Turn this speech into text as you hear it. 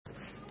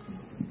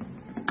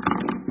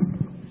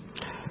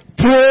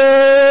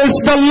Praise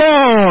the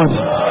Lord.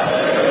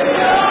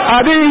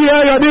 I didn't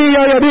hear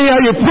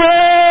you.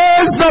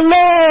 Praise the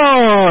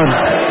Lord.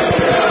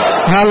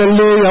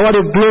 Hallelujah. What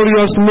a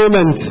glorious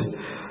moment.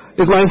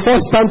 It's my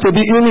first time to be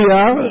in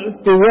here.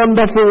 A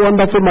wonderful,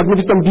 wonderful,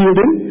 magnificent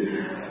building.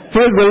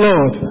 Praise the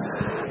Lord.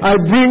 I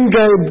bring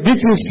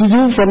greetings to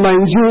you from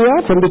Nigeria,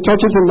 from the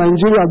churches in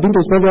Nigeria. I've been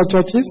to several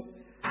churches.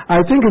 I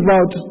think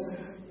about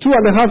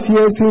 2.5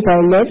 years since I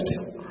left.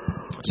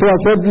 So I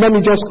said, let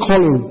me just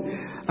call him.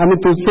 And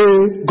to say,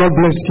 God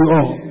bless you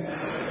all.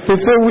 To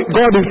say,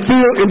 God is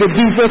still in the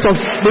business of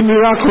the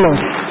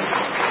miraculous.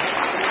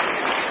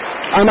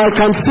 And I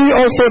can see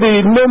also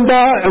the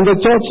number and the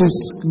church is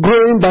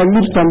growing by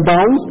leaps and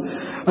bounds.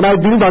 And I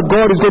believe that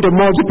God is going to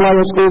multiply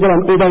us over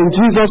and over in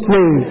Jesus'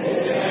 name.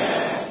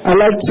 I'd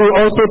like to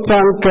also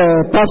thank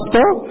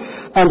Pastor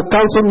and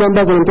council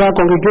members and the entire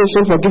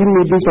congregation for giving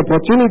me this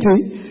opportunity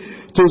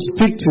to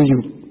speak to you.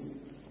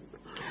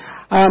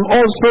 I'm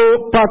also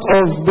part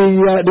of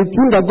the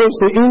team that goes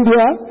to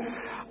India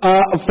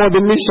for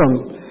the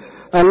mission.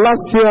 And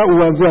last year we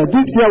were there.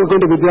 This year we're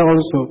going to be there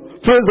also.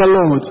 Praise the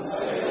Lord.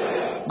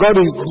 God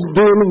is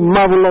doing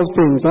marvelous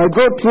things. I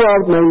go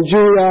throughout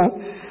Nigeria.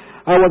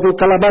 I was in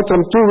Calabar 2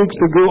 weeks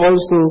ago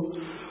also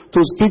to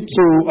speak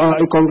to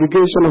a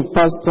congregation of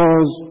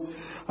pastors,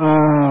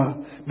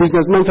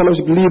 businessmen,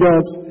 fellowship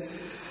leaders,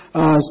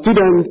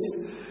 students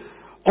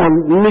on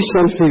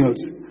mission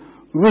fields,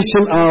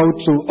 reaching out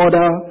to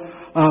other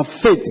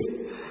faith.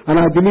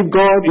 And I believe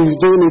God is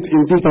doing it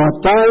in this our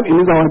time, in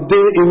this our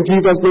day. In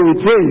Jesus' name we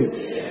pray.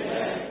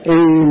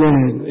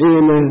 Amen.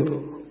 Amen.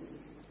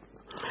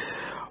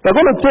 We're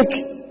going to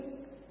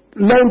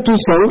learn 2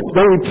 songs,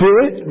 then we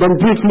pray, then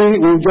briefly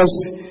we'll just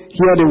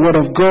hear the word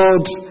of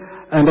God,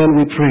 and then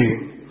we pray.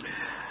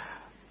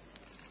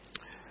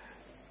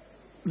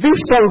 This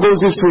song goes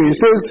this way. It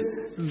says,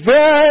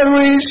 there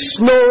is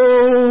no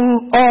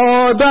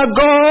other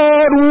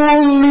God who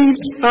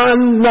lives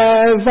and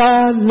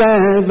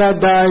never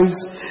dies.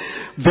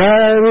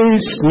 There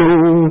is no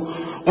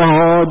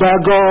other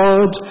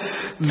God.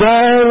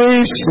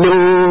 There is no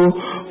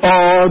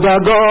other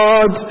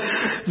God.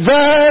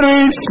 There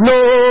is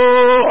no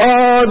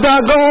other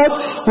God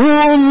who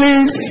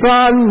lives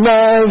and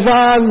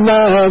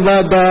never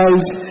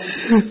dies.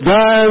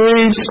 There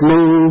is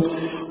no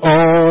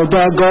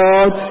other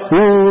God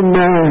who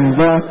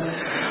never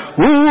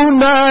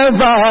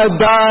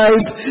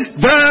dies.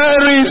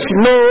 There is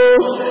no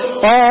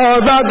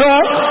other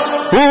God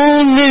who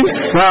lives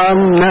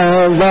and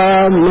never.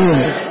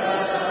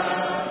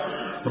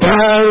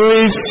 There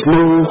is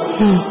no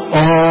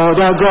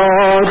other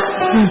God.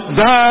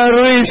 There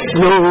is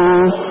no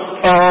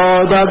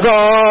other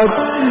God.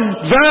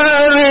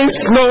 There is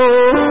no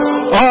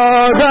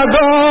other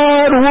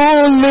God who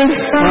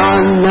lives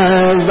and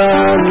never.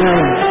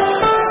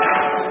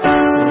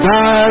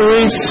 There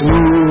is no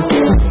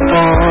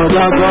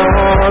other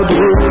God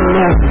who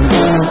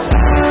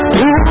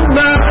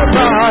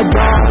never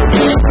dies.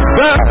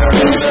 There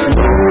is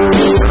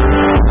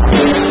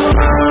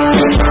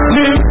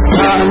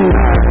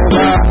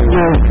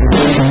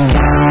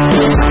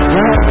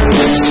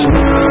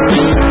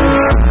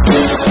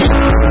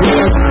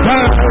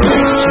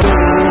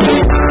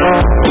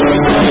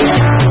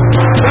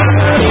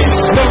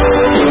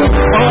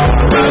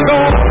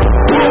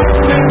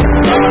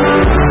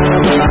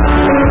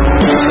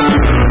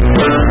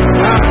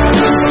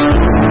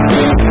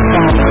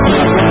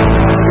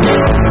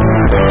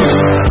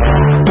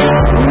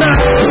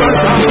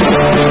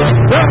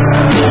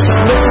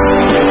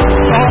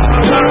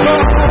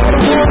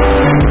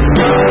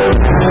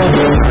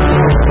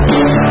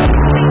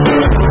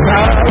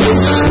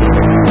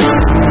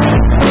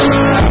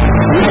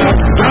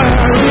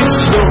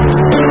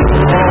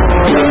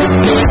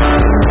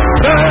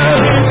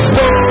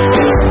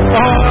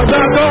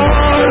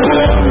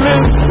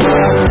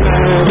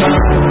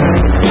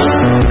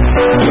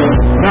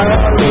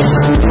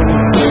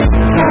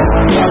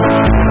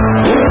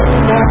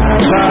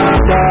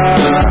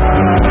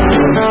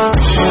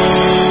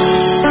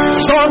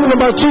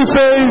number 2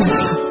 says,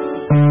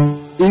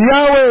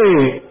 Yahweh,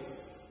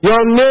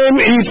 your name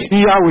is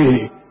Yahweh.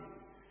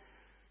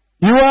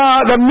 You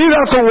are the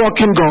miracle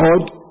working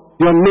God.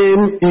 Your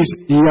name is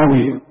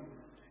Yahweh.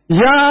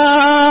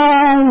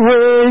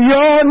 Yahweh,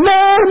 your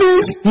name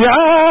is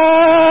Yahweh.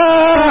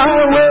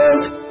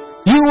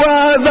 You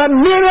are the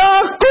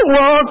miracle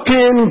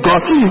working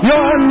God.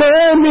 Your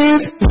name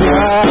is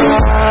Yahweh.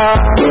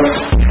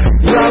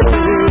 Your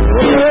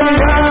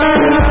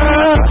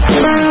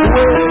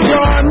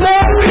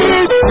name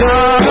is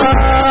Yahweh.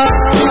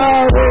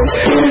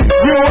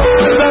 You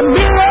are the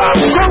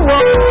miracle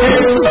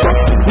working God.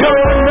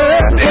 Your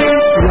name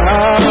is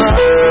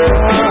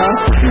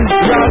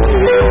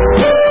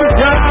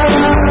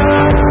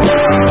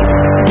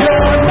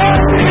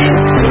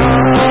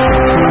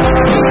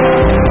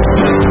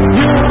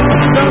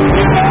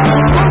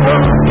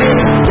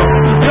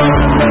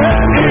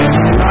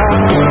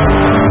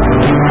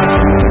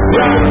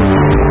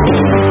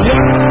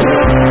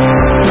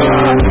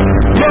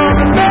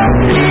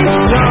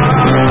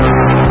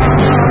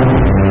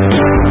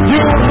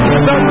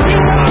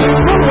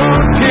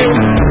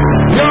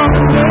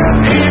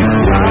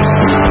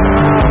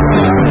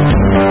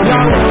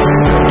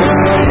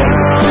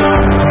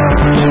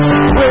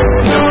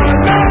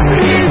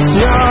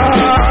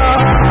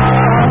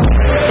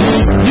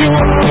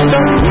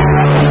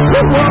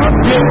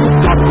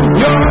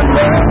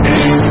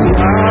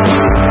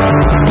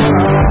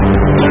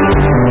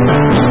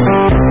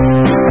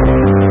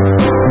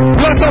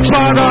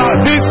Father,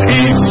 this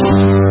is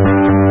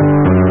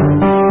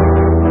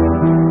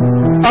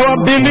our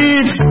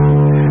belief.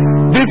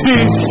 This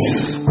is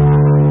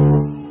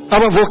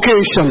our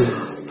vocation.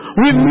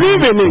 We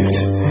live in it.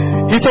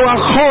 It's our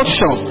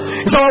culture.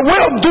 It's our way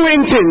of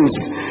doing things.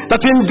 That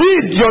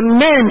indeed your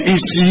name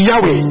is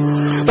Yahweh.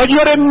 That you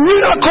are a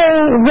miracle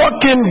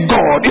working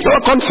God. It's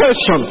our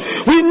confession.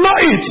 We know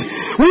it.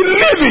 We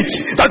live it.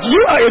 That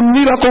you are a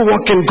miracle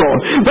working God.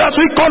 But as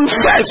we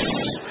confess,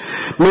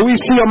 may we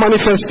see your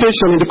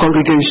manifestation in the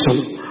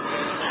congregation.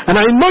 And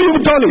I know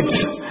you've done it.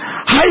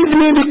 Hide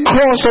me in the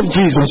cross of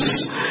Jesus.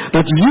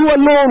 That you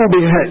alone will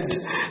be heard.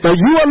 That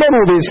you alone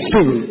will be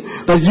seen.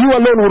 That you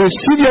alone will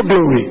receive your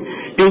glory.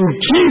 In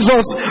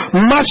Jesus'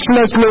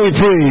 matchless name we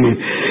pray.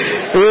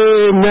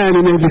 Amen.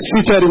 And may be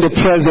seated in the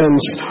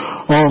presence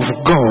of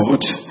God.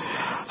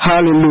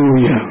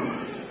 Hallelujah.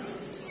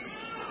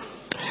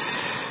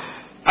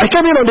 I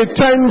came in on the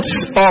 10th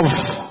of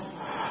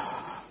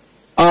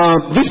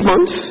this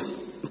month,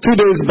 2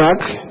 days back,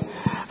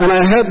 and I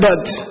heard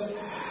that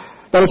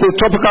there is a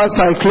tropical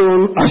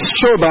cyclone,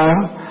 Ashoba,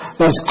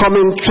 that's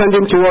coming,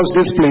 trending towards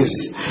this place.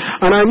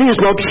 And I knew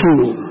it's not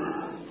true.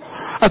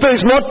 I said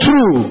it's not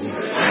true.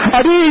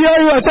 I didn't hear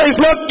you. I said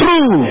it's not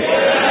true.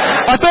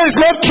 I said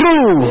it's not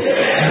true.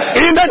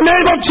 In the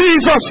name of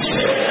Jesus.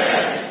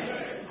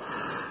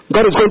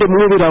 God is going to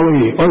move it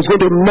away, or it's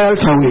going to melt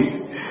away.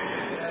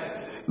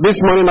 This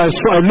morning I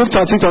looked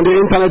at it on the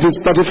internet. It's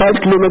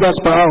 35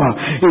 kilometers per hour.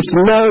 It's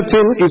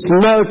melting. It's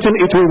melting.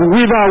 It will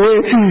wither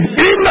away.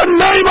 In the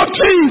name of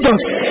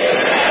Jesus.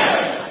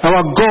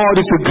 Our God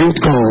is a good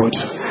God.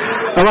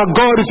 Our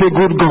God is a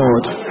good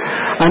God.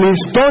 And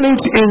He's done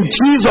it in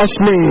Jesus'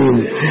 name.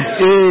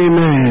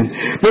 Amen.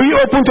 May we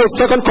open to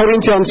 2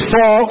 Corinthians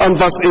 4 and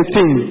verse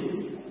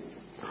 18.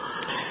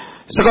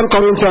 2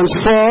 Corinthians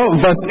 4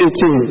 verse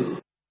 18.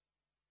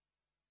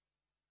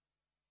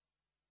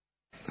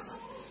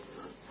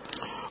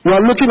 We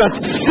are looking at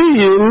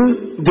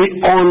seeing the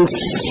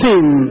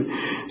unseen,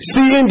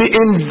 seeing the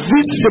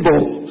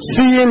invisible,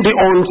 seeing the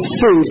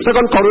unseen. 2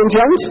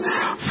 Corinthians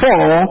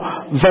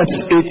 4 verse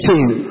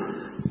 18.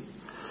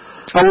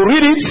 I will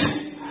read it,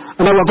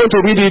 and I will going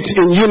to read it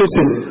in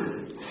unison.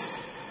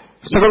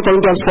 2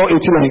 Corinthians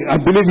 4:18. I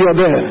believe you are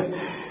there.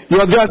 You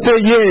are there, say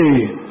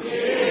yay.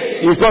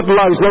 It's not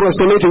loud, it's not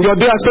resonating. You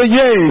are there, say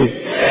yay.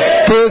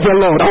 Praise the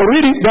Lord. I'll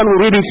read it, then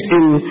we'll read it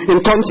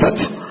in concert.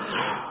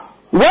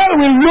 Well,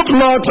 we look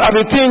not at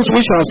the things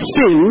which are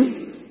seen,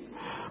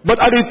 but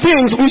at the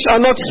things which are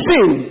not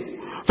seen.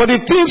 For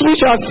the things which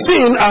are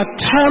seen are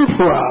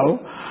temporal,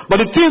 but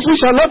the things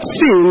which are not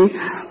seen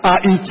are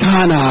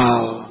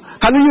eternal.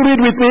 Can you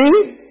read with me?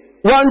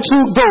 1,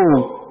 2, go.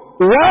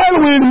 While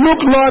we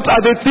look not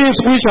at the things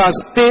which are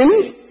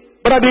seen,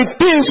 but at the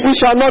things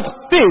which are not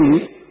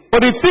seen.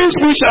 For the things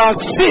which are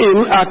seen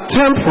are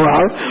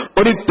temporal,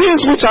 but the things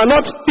which are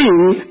not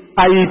seen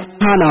are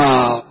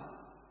eternal.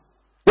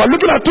 We are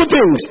looking at two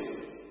things.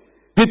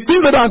 The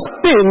things that are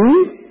seen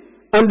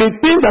and the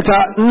things that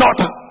are not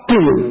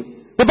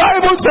seen. The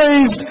Bible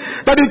says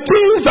that the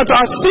things that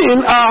are seen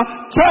are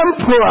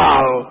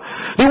temporal.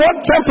 The word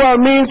temporal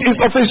means is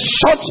of a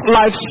short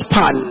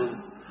lifespan.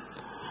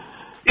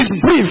 It's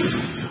brief.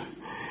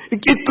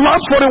 It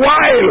lasts for a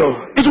while.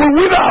 It will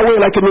wither away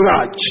like a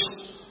mirage.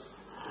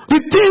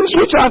 The things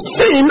which are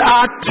seen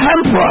are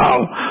temporal,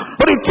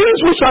 but the things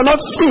which are not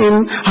seen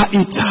are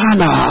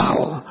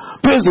eternal.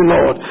 Praise the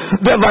Lord.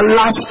 The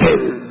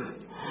everlasting.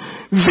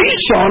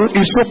 Vision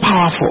is so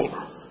powerful.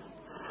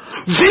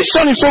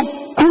 Vision is so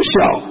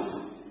crucial.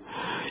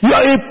 You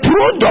are a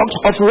product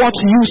of what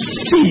you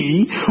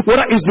see,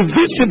 whether it's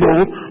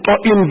visible or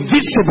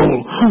invisible,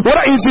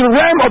 whether it's the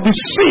realm of the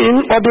seen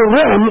or the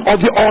realm of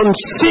the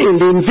unseen,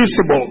 the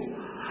invisible.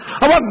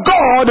 Our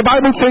God, the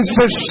Bible says, is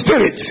a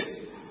spirit.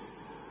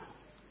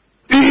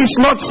 He is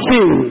not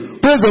seen.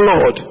 Praise the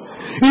Lord.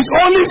 He's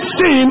only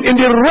seen in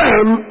the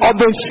realm of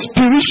the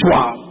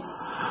spiritual.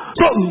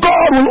 So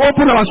God will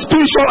open our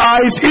spiritual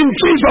eyes in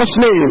Jesus'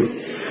 name.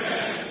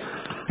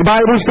 The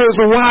Bible says,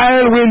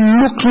 while we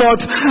look not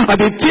at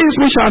the things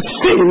which are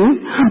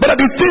seen, but at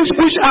the things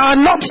which are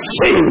not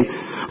seen.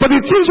 For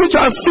the things which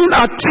are seen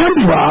are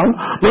temporal,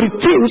 but the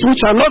things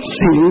which are not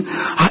seen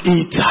are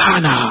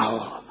eternal.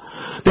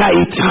 They are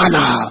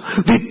eternal.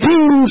 The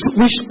things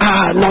which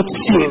are not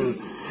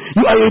seen.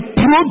 You are a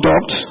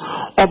product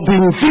of the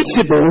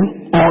invisible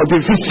or the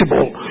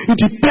visible. It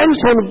depends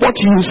on what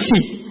you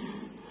see.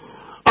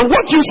 And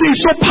what you see is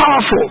so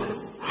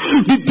powerful.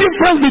 The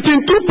difference between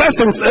two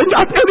persons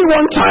at any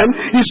one time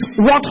is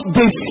what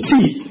they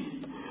see.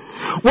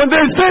 When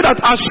they say that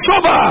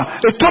Ashoba,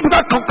 a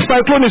tropical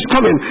cyclone is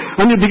coming,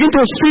 and you begin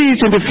to see it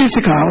in the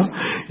physical,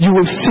 you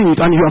will see it,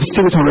 and you have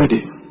seen it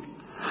already.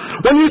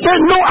 When you say,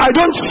 no, I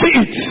don't see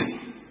it,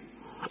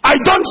 I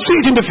don't see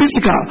it in the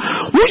physical,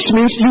 which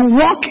means you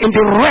walk in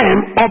the realm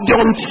of the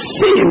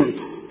unseen.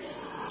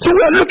 So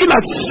we are looking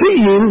at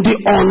seeing the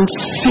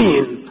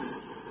unseen.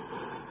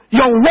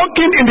 You're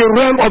walking in the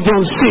realm of the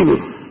unseen.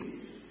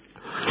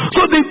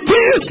 So the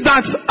things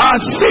that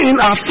are seen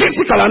are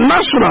physical and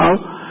natural.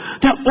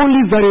 They're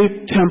only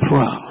very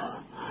temporal.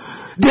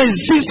 They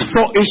exist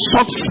for a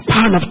short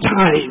span of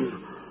time.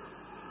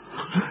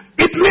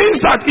 It means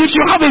that if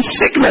you have a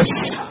sickness,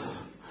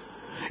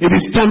 it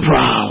is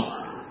temporal.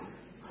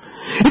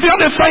 If you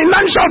have a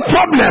financial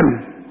problem,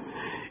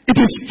 it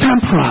is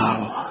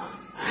temporal.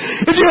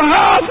 If you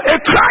have a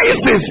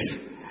crisis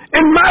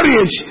in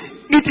marriage,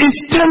 it is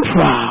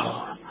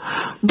temporal.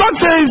 God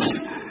says,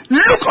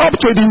 look up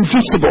to the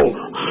invisible,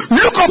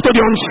 look up to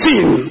the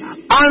unseen,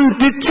 and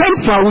the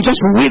temporal will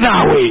just wither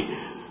away.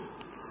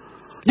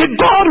 The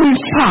God we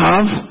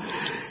serve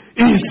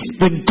is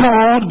the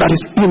God that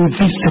is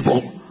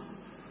invisible.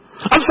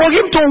 And for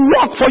him to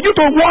walk, for you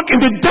to walk in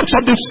the depths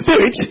of the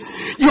Spirit,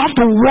 you have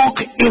to walk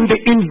in the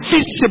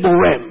invisible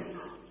realm.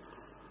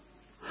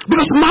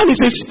 Because man is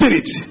a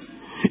spirit.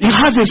 He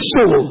has a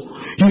soul.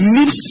 He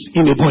lives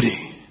in a body.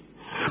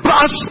 But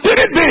as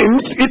spirit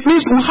beings, it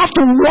means we have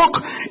to walk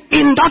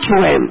in that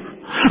realm.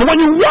 And when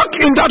you walk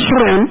in that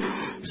realm,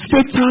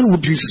 Satan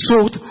will be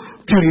so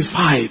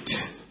terrified.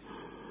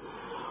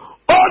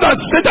 All that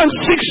Satan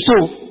seeks to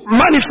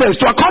manifest,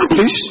 to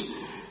accomplish,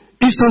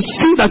 is to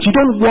see that you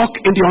don't walk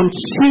in the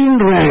unseen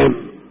realm.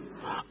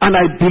 And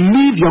I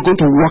believe you're going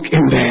to walk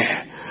in there.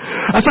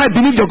 As I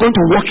believe you're going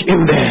to walk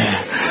in there.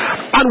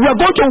 And we're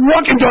going to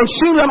walk in the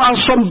unseen realm as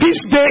from this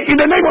day in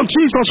the name of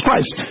Jesus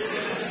Christ.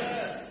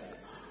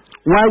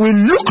 While we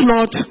look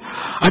not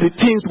at the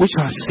things which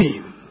are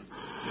seen,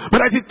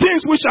 but at the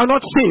things which are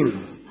not seen.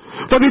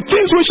 For the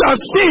things which are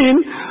seen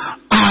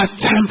are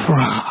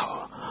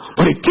temporal.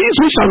 But the things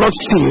which are not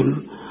seen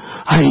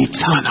are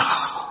eternal.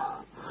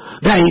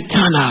 They are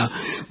eternal.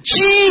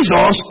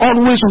 Jesus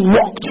always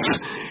walked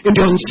in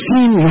the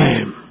unseen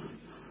realm.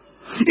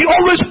 He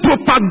always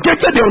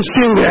propagated the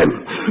unseen realm.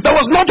 There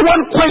was not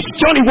one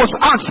question he was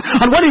asked,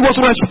 and when he was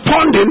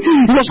responding,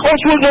 he was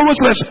also always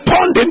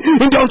responding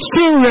in the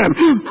unseen realm,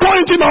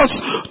 pointing us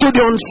to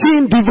the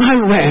unseen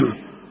divine realm.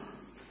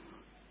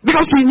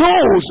 Because he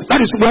knows that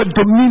is where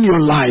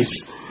dominion lies.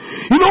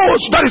 He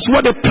knows that is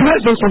where the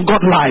presence of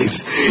God lies.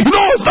 He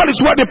knows that is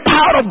where the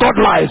power of God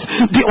lies.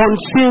 The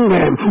unseen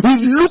realm. We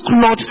look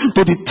not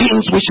to the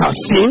things which are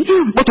seen,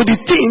 but to the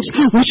things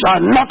which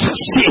are not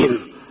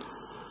seen.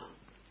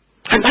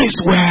 And that is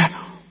where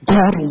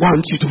God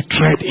wants you to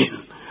tread in.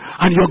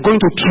 And you're going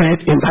to tread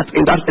in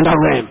that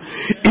realm.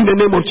 In the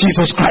name of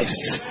Jesus Christ.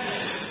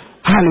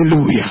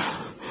 Hallelujah.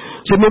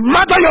 So no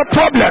matter your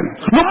problem,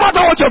 no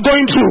matter what you're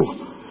going through,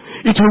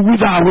 it will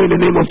wither away in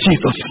the name of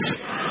Jesus.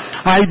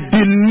 I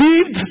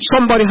believe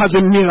somebody has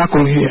a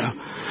miracle here.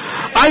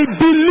 I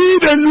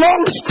believe a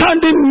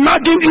long-standing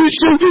nagging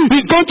issue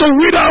is going to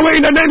wither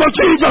away in the name of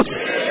Jesus.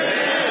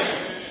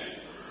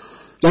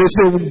 There is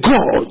a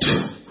God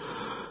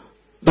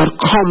that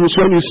comes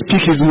when you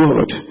speak his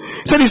word.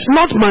 He said, it's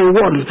not my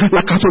word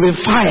like as of a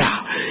fire.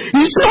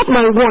 It's not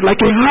my word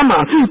like a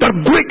hammer that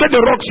breaketh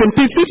the rocks in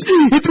pieces.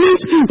 It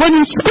means when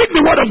you speak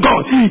the word of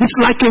God, it's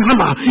like a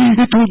hammer.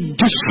 It will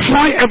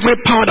destroy every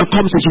power that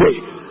comes his way.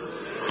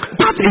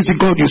 That is the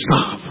God you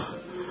serve.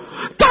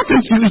 That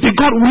is the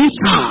God we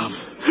serve.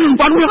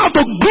 But we have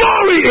to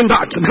glory in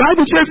that. The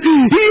Bible says,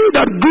 he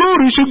that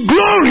glory should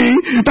glory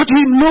that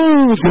he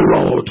knows the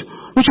Lord.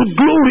 We should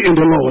glory in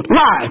the Lord.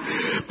 Why?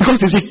 Because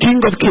he's the King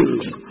of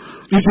kings.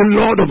 He's the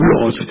Lord of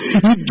lords.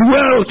 He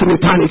dwells in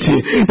eternity.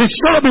 The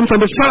cherubims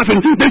and the seraphim,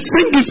 they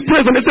sing his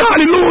praise and they say,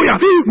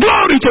 hallelujah,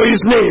 glory to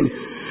his name.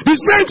 The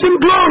saints in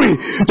glory,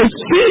 they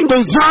sing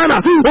Hosanna,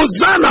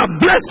 Hosanna,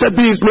 blessed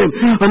be his name.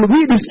 And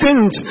we the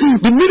saints,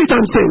 the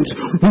militant saints,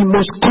 we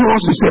must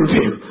cross the same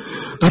thing,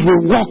 that we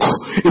walk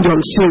in the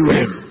unseen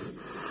realm.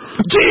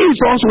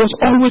 Jesus was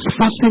always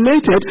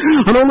fascinated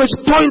and always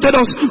pointed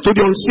us to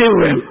the unseen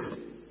realm.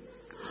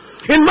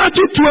 In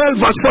Matthew 12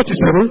 verse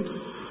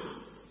 47,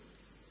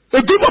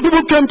 a group of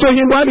people came to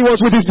him while he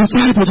was with his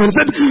disciples and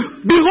said,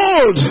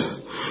 behold,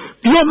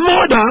 your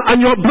mother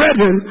and your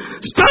brethren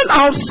stand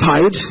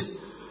outside,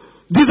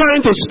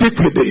 desiring to speak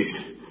with thee.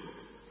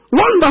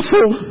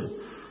 Wonderful,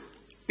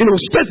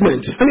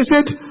 statement. And he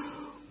said,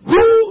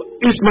 who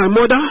is my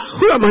mother?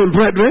 Who are my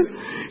brethren?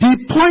 He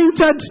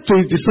pointed to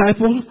his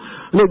disciples,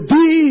 and said,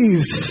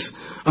 these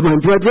are my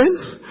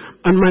brethren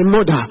and my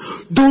mother,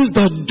 those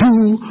that do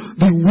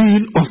the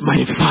will of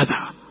my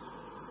Father.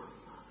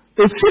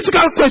 A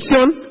physical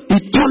question, he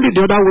turned it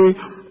the other way,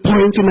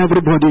 pointing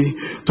everybody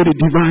to the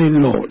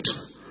divine Lord.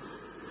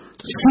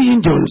 Seeing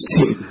the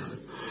unseen.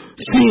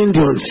 Seeing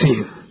the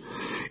unseen.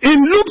 In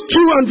Luke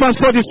 2 and verse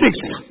 46,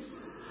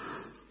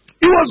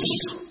 he was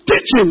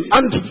teaching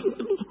and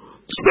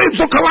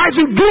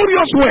vocalizing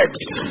glorious words.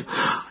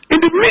 In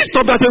the midst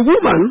of that, a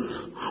woman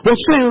was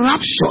so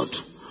enraptured.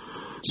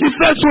 She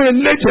felt so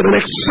elated and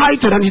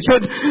excited, and he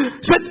said,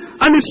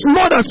 and his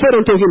mother said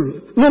unto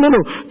him, no,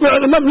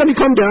 let me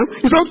come down.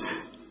 He said,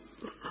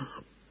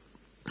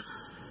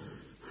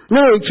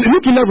 no, it's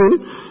Luke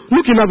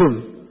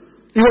 11.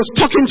 He was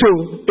talking to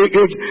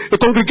a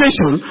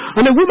congregation,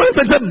 and a woman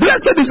said,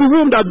 blessed is the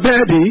womb that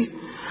bare thee,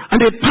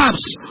 and the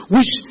paps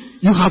which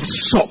you have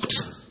sucked.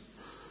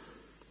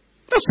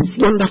 That's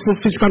a wonderful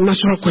physical,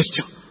 natural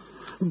question.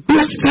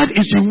 Blessed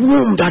is the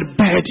womb that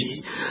bare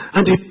thee,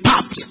 and the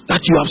pap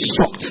that you have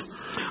sucked.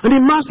 And the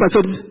master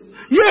said,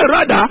 yea,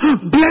 rather,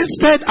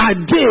 blessed are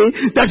they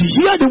that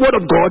hear the word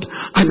of God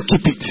and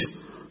keep it.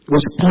 He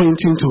was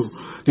pointing to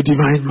the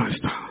divine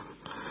master.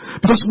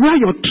 Because where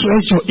your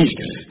treasure is,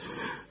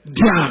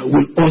 there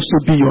will also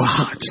be your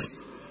heart.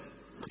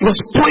 He was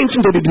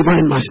pointing to the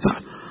divine master.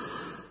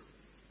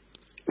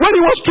 When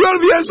he was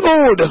 12 years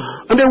old,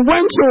 and they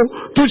went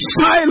to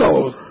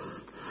Shiloh,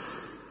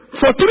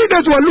 for 3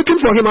 days they were looking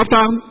for him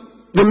after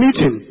the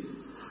meeting.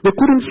 They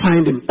couldn't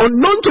find him.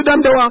 Unknown to them,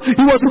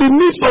 he was in the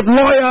midst of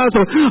lawyers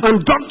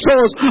and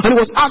doctors, and he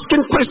was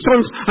asking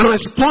questions and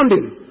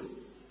responding.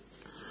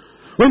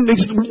 When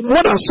his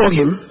mother saw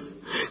him,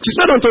 she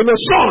said unto him,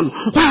 son,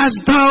 why hast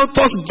thou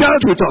thus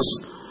dealt with us?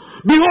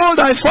 Behold,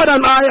 thy father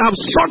and I have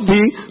sought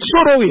thee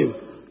sorrowing.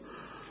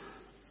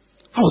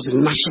 That was the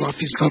natural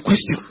physical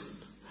question.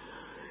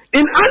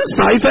 In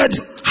answer, he said,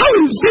 how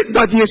is it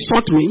that ye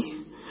sought me?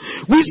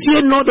 We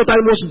say not that I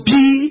must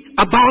be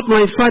about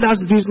my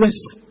father's business.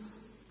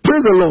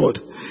 Praise the Lord.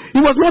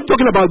 He was not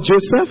talking about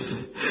Joseph.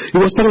 He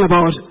was talking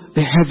about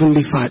the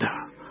Heavenly Father.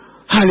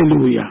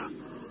 Hallelujah.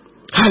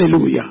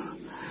 Hallelujah.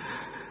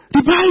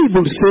 The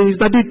Bible says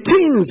that the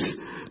things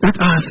that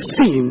are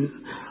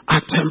seen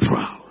are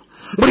temporal.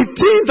 But the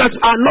things that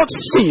are not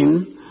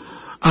seen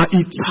are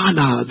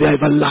eternal. They are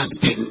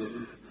everlasting.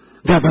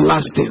 They are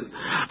everlasting.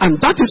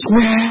 And that is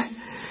where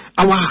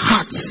our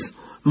hearts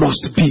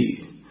must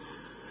be.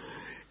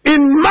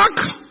 In Mark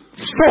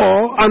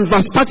 4 and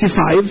verse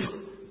 35,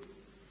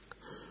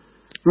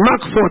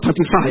 Mark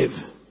 4:35.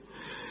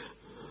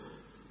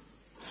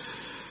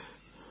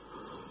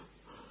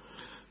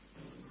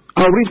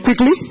 I'll read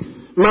quickly.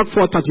 Mark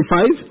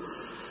 4:35.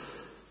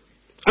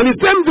 And the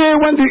same day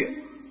when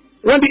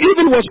the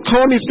evening was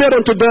come, he said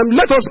unto them,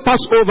 let us pass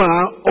over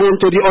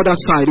unto the other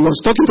side. He was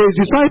talking to his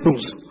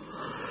disciples.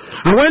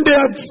 And when they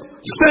had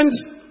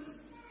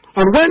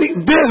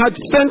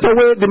sent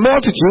away the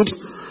multitude,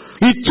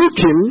 they took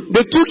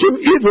him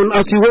even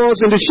as he was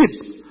in the ship.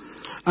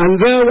 And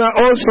there were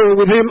also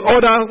with him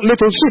other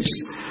little ships.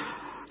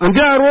 And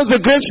there arose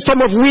a great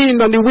storm of wind,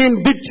 and the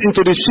wind beat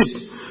into the ship,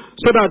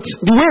 so that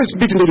the waves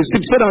beat into the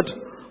ship, so that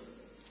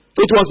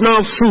it was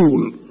now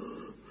full.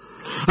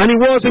 And he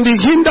was in the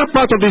hinder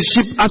part of the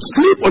ship,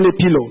 asleep on a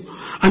pillow.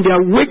 And they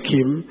awake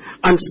him,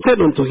 and said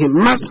unto him,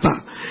 Master,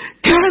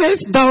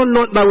 carest thou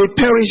not that we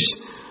perish?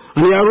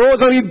 And he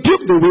arose and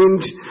rebuked the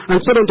wind, and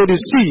said unto the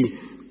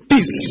sea,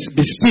 Peace,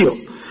 be still.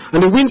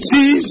 And the wind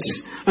ceased,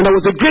 and there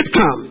was a great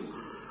calm.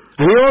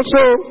 And he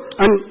also,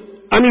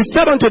 and he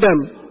said unto them,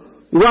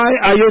 why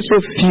are you so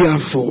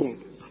fearful?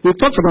 We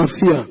talked about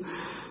fear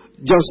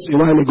just a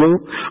while ago.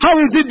 How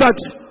is it that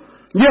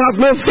you have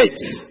no faith?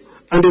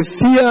 And they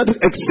feared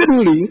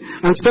exceedingly,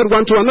 and said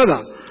one to another,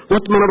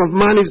 what manner of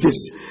man is this,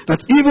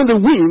 that even the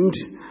wind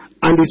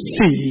and the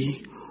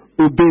sea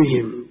obey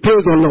him?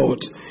 Praise the Lord.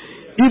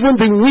 Even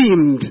the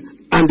wind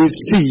and the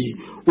sea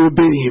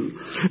obey him.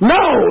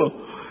 Now,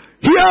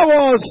 here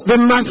was the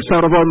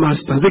master of all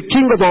masters, the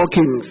king of all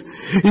kings.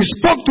 He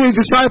spoke to his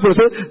disciples,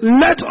 said,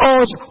 let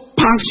us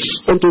pass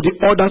unto the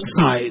other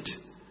side.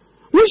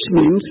 Which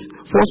means,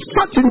 for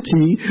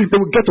certainty, they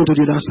will get onto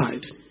the other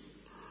side.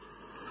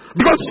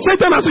 Because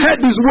Satan has heard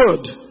this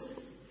word.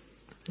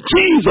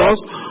 Jesus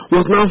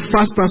was now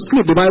fast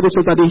asleep. The Bible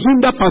says that the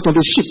hinder part of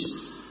the ship,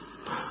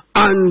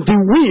 and the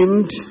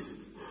wind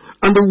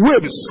and the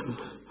waves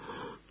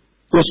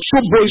was so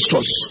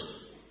boisterous.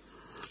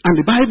 And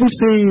the Bible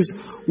says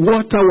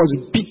water was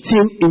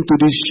beating into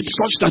the ship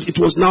such that it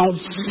was now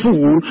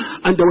full,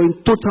 and they were in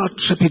total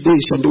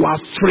trepidation. They were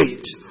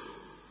afraid.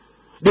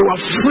 They were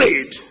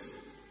afraid.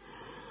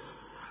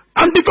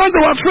 And because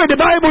they were afraid,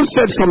 the Bible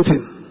said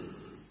something.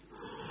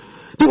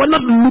 They were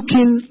not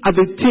looking at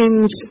the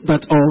things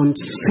that are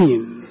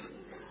unseen.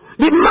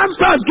 The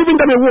master has given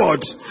them a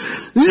word.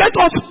 Let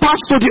us pass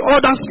to the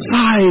other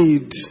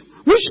side.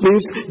 Which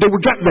means they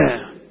will get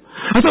there.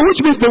 I said,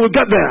 which means they will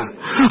get there.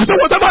 I said,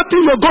 whatever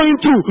thing you're going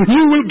through,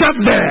 you will get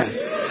there.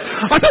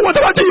 I said,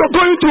 whatever thing you're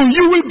going through,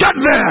 you will get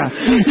there.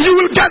 You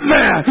will get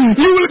there.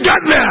 You will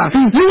get there.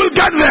 You will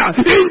get there.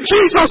 In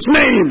Jesus'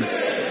 name.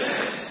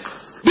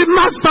 The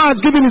master has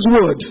given his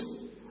word.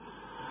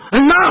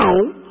 And now,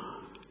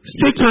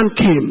 Satan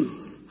came.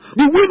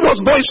 The wind was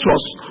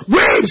boisterous.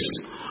 Waves.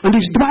 And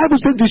the Bible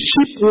said the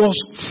ship was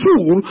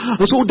full.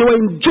 And so they were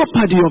in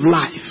jeopardy of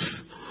life.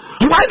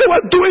 And while they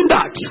were doing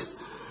that,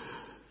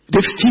 they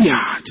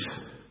feared.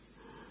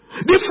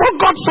 They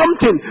forgot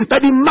something,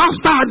 that the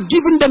master had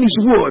given them his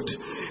word.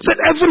 He said,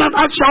 heaven and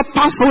earth shall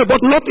pass away,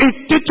 but not a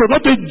tittle,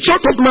 not a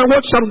jot of my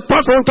word shall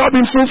pass away without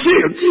being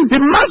fulfilled.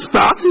 The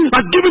master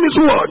had given his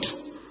word.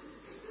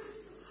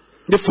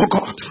 They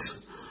forgot.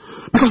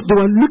 Because they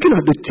were looking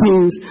at the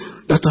things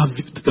that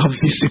are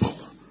visible.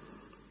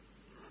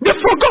 They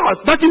forgot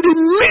that in the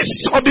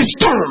midst of the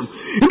storm,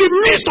 in the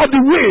midst of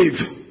the wave,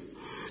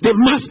 the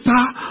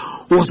master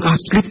was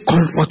asleep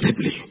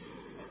comfortably.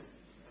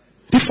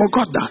 They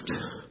forgot that.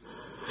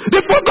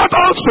 They forgot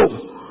also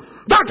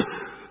that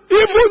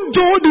Even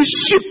though the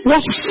ship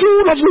was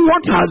full of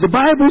water, the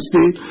Bible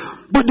said,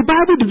 but the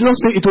Bible did not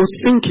say it was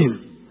sinking.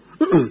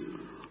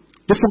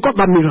 They forgot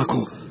that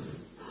miracle.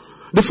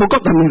 They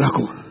forgot that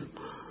miracle.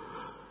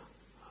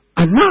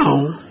 And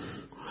now,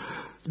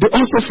 they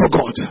also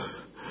forgot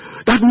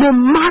that no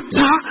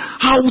matter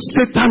how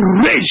Satan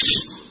raged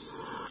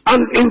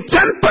and in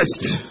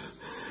tempest,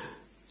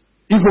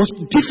 it was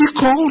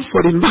difficult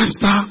for the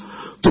master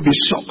to be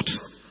shocked.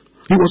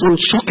 He was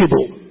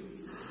unshockable.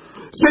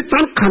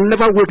 Satan can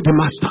never wake the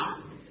master.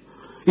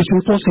 It's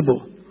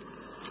impossible.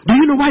 Do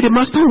you know why the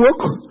master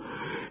woke?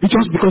 It's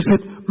just because he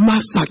said,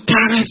 Master,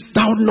 carest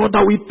thou not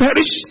that we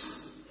perish?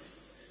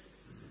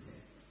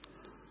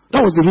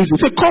 That was the reason.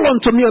 He said, call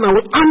unto me and I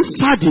will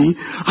answer thee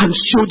and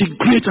show thee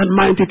great and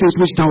mighty things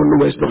which thou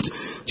knowest not.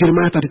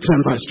 Jeremiah 33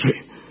 and verse 3.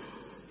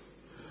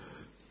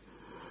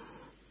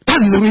 That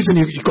is the reason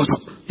he got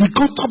up. He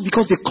got up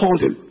because they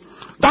called him.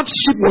 That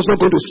ship was not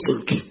going to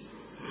sink.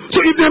 So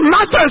if the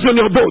master is on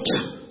your boat,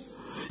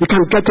 you can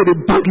get to the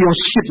bank, your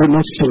ship will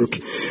not sink.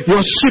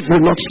 Your ship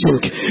will not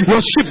sink. Your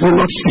ship will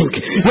not sink.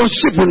 Your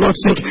ship will not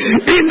sink.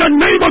 In the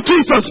name of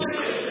Jesus,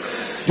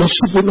 your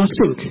ship will not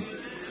sink.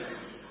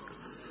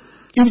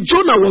 If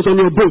Jonah was on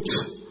your boat,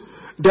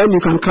 then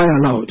you can cry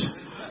aloud.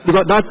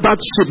 Because that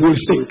ship will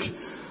sink.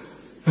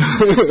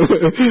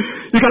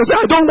 You can say,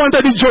 I don't want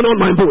any Jonah on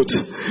my boat.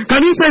 Can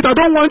you say it? I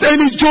don't want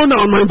any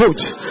Jonah on my boat.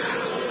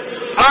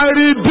 I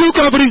rebuke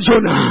every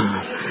Jonah.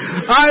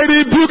 I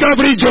rebuke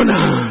every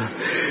Jonah.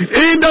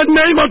 In the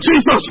name of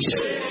Jesus.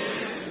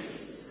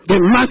 The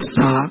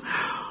master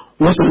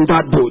was on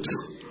that boat.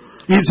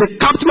 He's the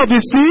captain of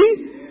the sea.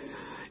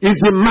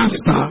 He's the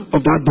master of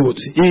that boat.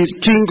 He is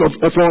king of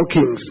all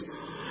kings.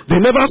 They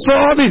never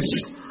saw this,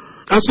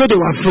 and so they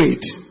were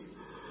afraid.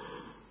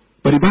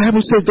 But the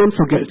Bible says, don't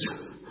forget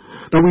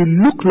that we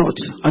look not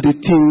at the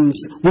things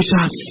which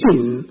are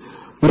seen,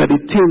 but at the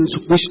things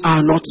which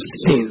are not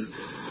seen.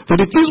 For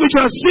the things which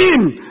are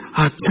seen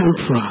are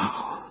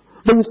temporal.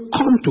 They will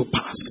come to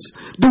pass.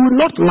 They will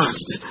not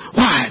last.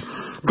 Why?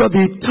 God,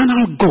 the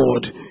eternal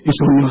God, is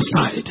on your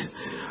side.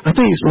 I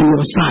think it's on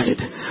your side.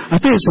 I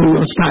think it's on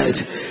your side.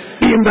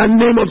 In the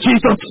name of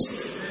Jesus.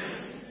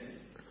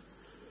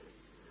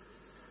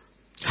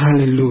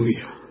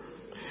 Hallelujah.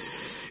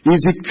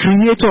 He's the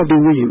creator of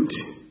the wind.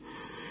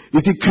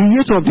 He's the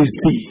creator of the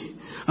sea.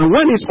 And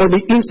when it's on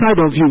the inside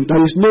of you,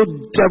 there is no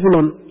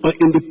devil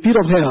in the pit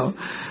of hell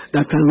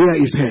that can rear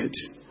his head.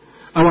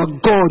 Our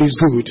God is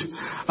good.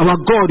 Our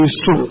God is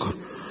strong.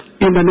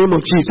 In the name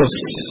of Jesus.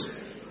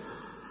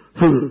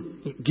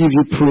 Give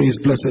you praise,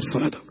 blessed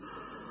Father.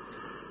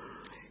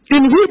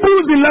 In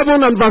Hebrews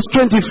 11 and verse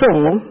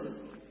 24,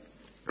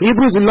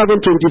 Hebrews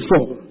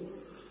 11:24.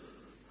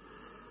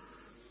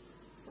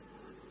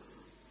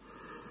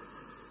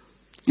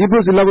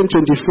 Hebrews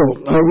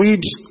 11:24. I'll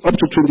read up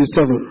to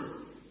 27.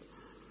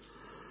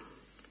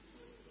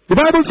 The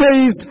Bible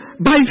says,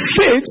 by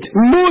faith,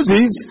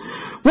 Moses,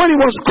 when he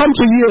was come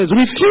to years,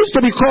 refused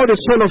to be called a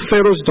son of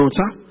Pharaoh's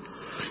daughter,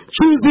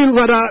 choosing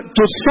rather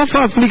to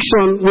suffer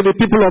affliction with the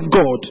people of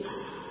God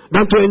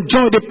than to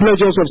enjoy the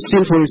pleasures of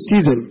sin for a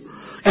season,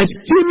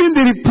 esteeming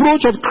the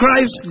reproach of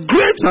Christ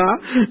greater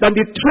than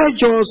the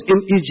treasures in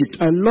Egypt.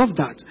 I love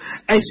that.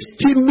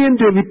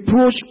 Esteeming the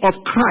reproach of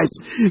Christ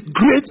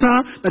greater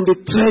than the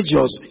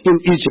treasures in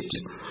Egypt.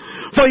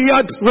 For he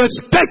had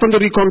respect on the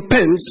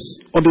recompense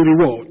of the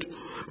reward.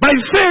 By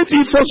faith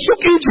he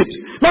forsook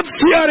Egypt, not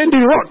fearing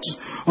the wrath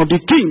of the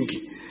king.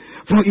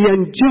 For he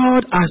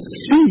endured as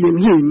seeing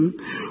him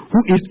who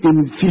is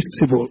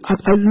invisible. I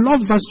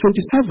love verse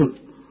 27.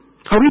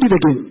 I'll read it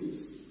again.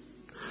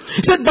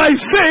 He said, by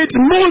faith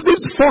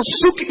Moses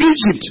forsook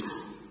Egypt,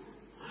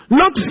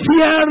 not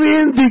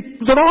fearing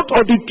the wrath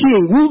of the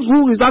king.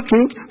 Who is that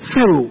king?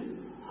 Pharaoh.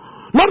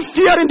 Not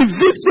fearing the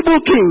visible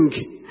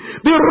king.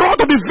 The wrath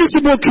of the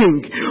visible king.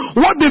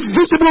 What the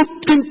visible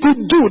king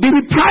could do, the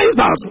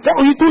reprisals,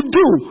 what he could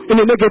do in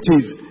the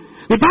negative.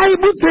 The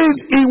Bible says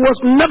he was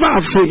never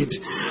afraid.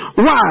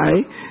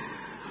 Why?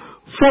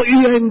 For he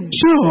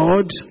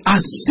endured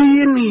as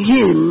seeing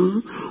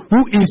him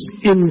who is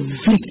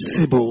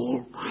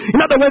invisible. In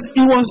other words,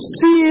 he was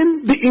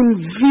seeing the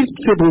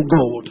invisible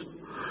God.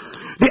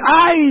 The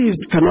eyes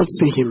cannot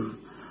see him,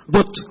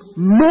 but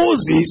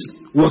Moses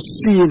was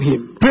seeing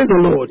him. Praise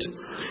the Lord.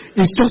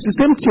 It's just the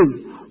same thing.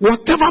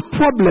 Whatever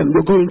problem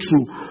you're going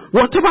through,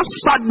 whatever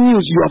sad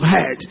news you have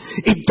heard,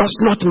 it does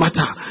not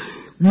matter.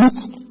 Look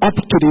up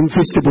to the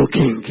invisible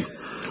king.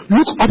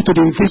 Look up to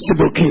the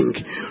invisible king.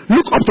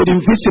 Look up to the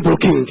invisible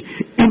king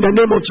in the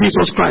name of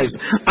Jesus Christ.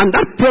 And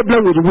that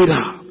problem will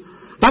wither.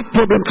 That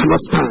problem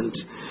cannot stand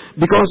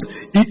because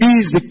he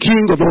is the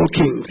king of all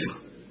kings.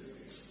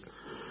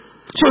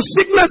 So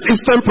sickness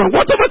is temporal.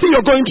 Whatever thing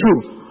you're going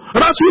through, and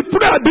as we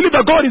pray, I believe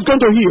that God is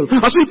going to heal.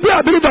 As we pray,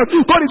 I believe that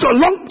God is a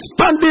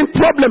long-standing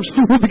problems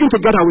will begin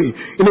to get away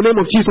in the name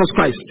of Jesus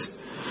Christ.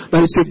 There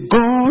is a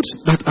God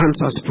that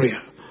answers prayer.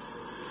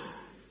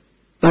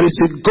 There is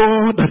a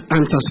God that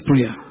answers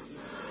prayer.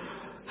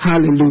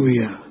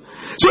 Hallelujah.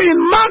 So in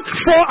Mark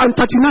 4 and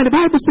 39, the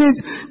Bible says,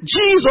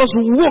 Jesus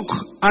woke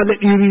and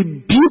he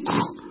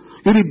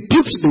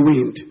rebuked the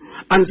wind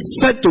and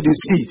said to the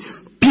sea,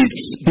 peace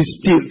be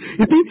still.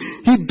 You see,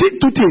 he did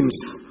two things.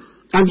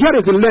 And here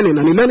is the learning,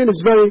 and the learning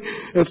is very,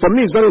 for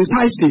me, is very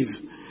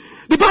incisive.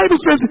 The Bible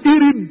says he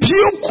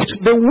rebuked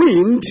the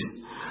wind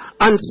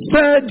and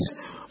said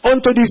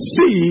unto the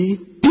sea,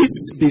 peace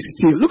be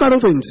still. Look at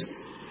those things.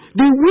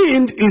 The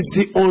wind is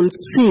the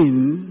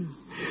unseen.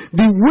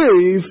 The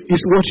wave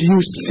is what you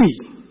see.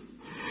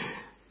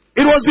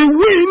 It was the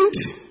wind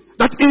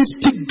that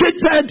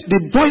instigated the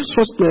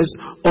boisterousness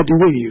of the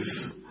wave.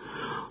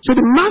 So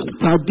the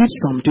master did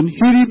something.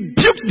 He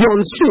rebuked the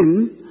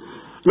unseen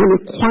and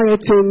he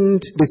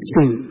quietened the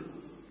sin.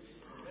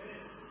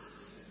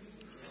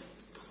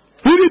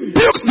 He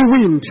rebuked the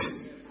wind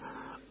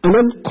and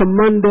then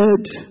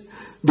commanded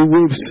the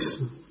waves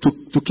to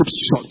keep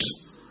shut.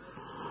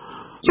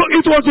 So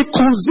it was a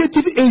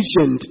causative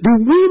agent, the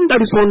wind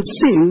that is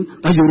unseen,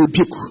 that you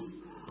rebuke.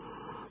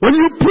 When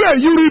you pray,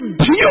 you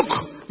rebuke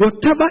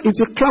whatever is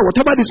the cloud,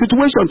 whatever the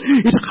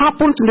situation. It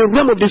happens in the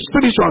realm of the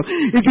spiritual.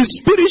 It is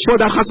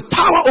spiritual that has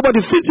power over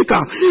the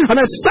physical.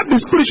 And except the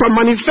spiritual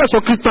manifests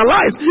or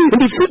crystallize in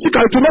the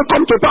physical, it will not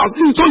come to pass.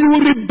 So you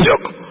will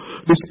rebuke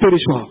the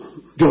spiritual,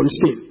 the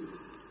unseen.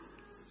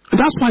 And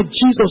that's why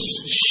Jesus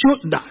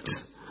showed that.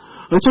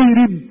 And so he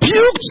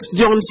rebuked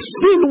the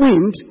unseen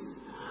wind,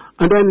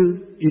 and then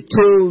he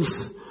told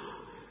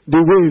the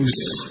waves,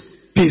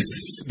 peace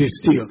be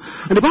still.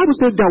 And the Bible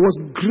said there was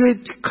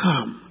great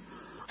calm.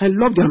 I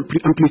love the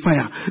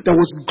amplifier. There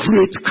was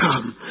great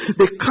calm.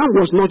 The calm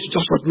was not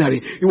just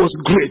ordinary. It was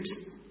great.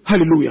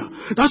 Hallelujah.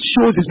 That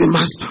shows he's a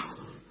master.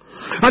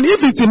 And if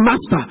he's a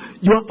master,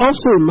 you are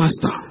also a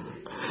master.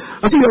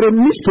 I think you are a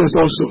mistress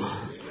also.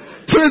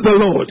 Praise the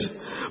Lord.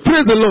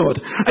 Praise the Lord.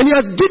 And he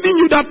has given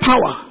you that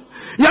power.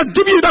 He has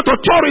given you that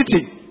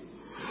authority.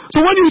 So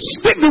when you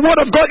speak the word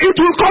of God, it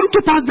will come to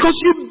pass because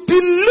you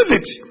believe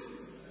it.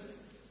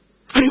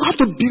 And you have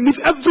to believe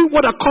every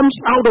word that comes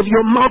out of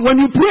your mouth when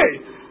you pray.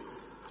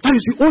 That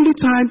is the only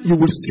time you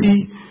will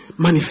see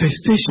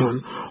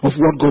manifestation of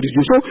what God is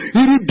doing. So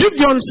he rebuked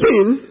the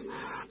unseen,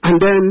 and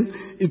then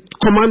it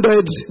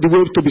commanded the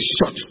wave to be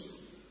shut.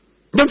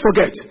 Don't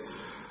forget,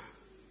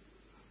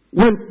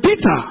 when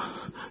Peter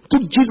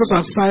took Jesus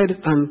aside,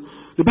 and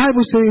the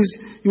Bible says,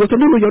 he was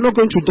telling him, you're not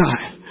going to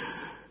die.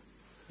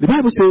 The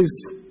Bible says,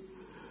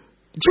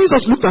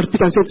 Jesus looked at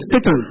Peter and said,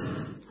 Satan,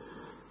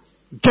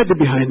 get thee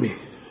behind me.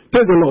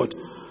 Praise the Lord.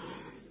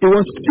 He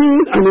was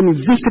seeing an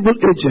invisible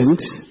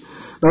agent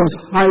that was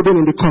hiding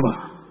in the cover.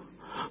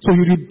 So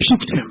he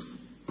rebuked him.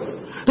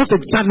 That's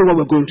exactly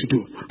what we're going to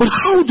do. But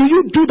how do you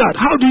do that?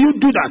 How do you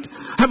do that?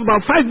 I have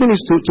about 5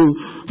 minutes or so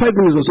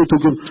to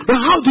go. But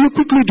how do you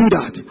quickly do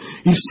that?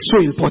 It's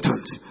so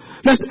important.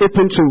 Let's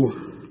open to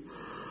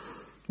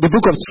the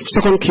book of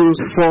 2 Kings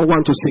 4,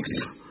 1 to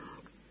 6.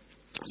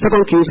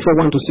 2 Kings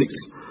 4, 1 to 6.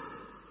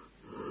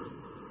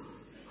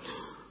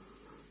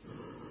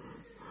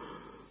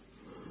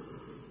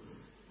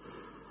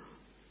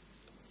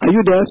 Are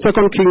you there?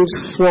 2 Kings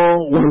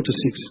 4, 1 to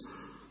 6.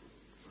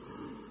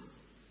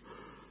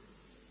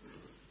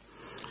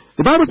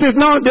 The Bible says,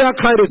 now there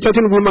cried a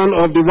certain woman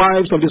of the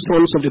wives of the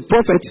sons of the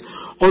prophet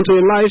unto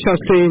Elisha,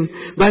 saying,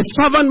 thy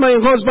servant my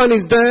husband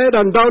is dead,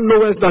 and thou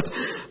knowest that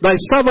thy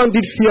servant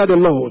did fear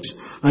the Lord.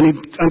 And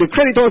the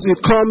creditors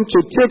will come to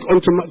take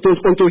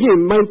unto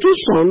him my 2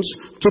 sons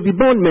to be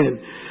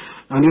bondmen.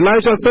 And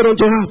Elisha said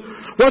unto her,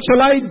 what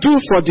shall I do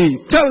for thee?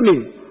 Tell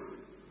me,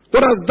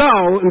 what hast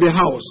thou in the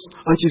house?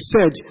 And she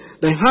said,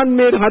 thy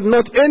handmaid had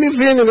not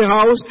anything in the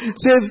house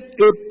save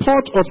a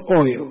pot of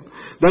oil.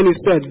 Then he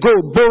said, go,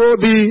 borrow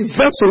the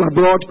vessel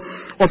abroad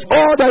of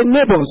all thy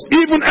neighbors,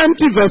 even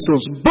empty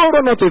vessels,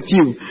 borrow not a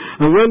few.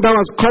 And when thou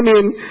hast come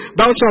in,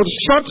 thou shalt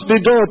shut the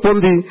door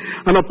upon thee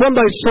and upon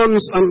thy sons,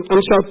 and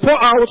shalt pour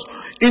out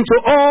into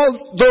all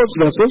those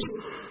vessels,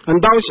 and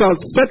thou shalt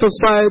set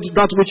aside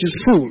that which is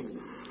full.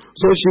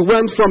 So she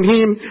went from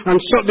him and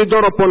shut the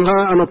door upon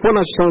her and upon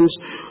her sons,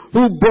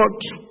 who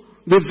brought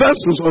the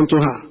vessels unto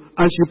her,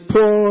 and she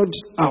poured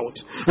out.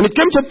 And it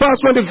came to pass,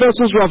 when the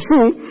vessels were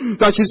full,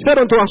 that she said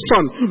unto her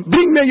son,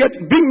 bring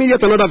me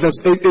yet another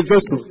vessel.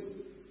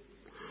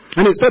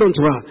 And he said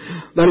unto her,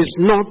 there is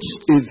not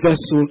a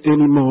vessel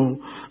anymore,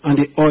 and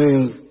the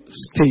oil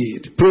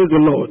stayed. Praise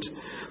the Lord.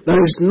 There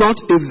is not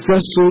a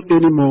vessel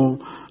anymore,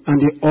 and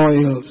the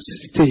oil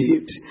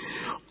stayed.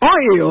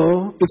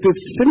 Oil is a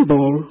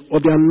symbol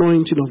of the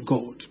anointing of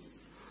God.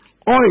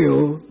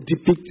 Oil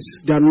depicts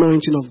the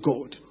anointing of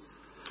God.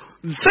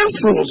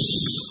 Vessels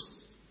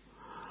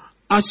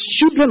are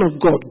children of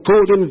God.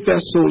 Golden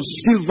vessels,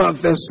 silver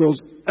vessels,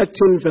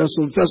 earthen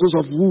vessels, vessels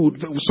of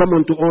wood,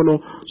 someone to honor,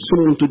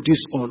 someone to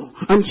dishonor.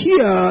 And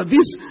here,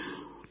 this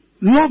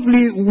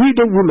lovely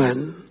widow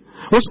woman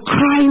was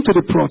crying to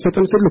the prophet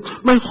and said,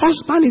 look, my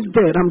husband is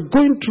dead. I'm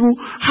going through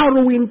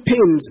harrowing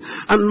pains,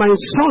 and my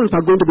sons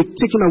are going to be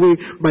taken away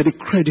by the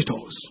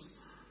creditors.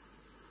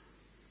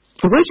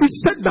 And when she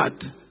said that,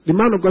 the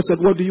man of God said,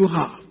 what do you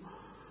have?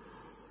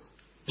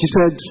 She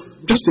said,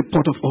 just a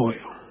pot of oil.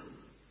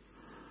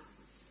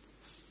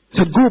 He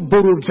said, go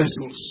borrow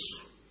vessels.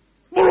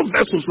 Borrow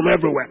vessels from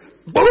everywhere.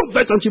 Borrow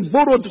vessels. And she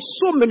borrowed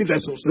so many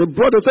vessels. The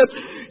brother said,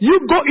 you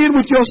go in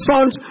with your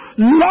sons,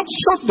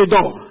 shut the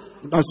door.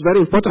 That's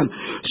very important.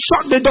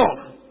 Shut the door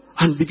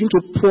and begin to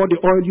pour the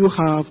oil you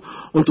have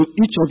onto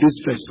each of these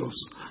vessels.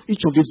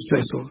 Each of these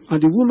vessels.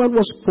 And the woman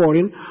was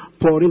pouring.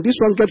 This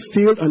one get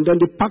filled, and then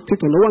they packed it,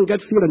 and the one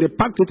get filled, and they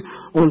packed it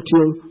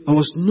until there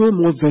was no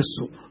more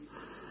vessel.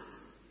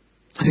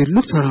 And they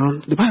looked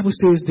around. The Bible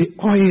says the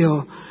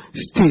oil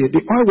stayed.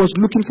 The oil was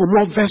looking for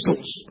more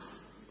vessels.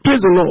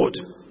 Praise the Lord.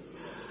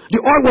 The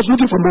oil was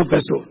looking for more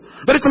vessels.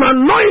 There is an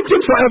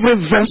anointing for every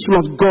vessel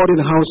of God in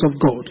the house of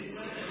God.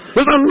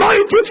 There's an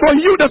anointing for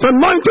you. There's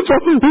an anointing for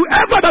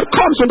whoever that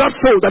comes on that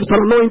fold. That's an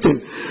anointing.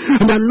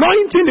 And the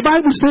anointing, the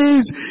Bible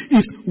says,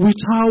 is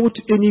without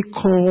any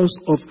cause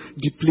of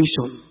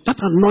depletion. That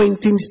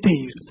anointing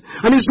stays.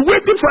 And it's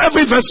waiting for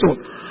every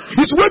vessel.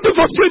 It's waiting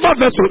for silver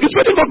vessel. It's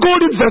waiting for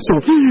golden vessel.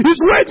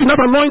 It's waiting.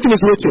 That anointing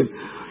is waiting.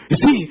 You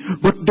see,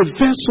 but the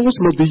vessels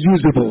must be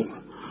usable.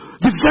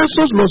 The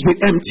vessels must be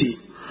empty.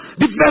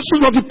 The vessels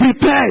must be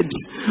prepared.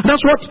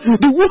 That's what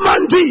the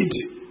woman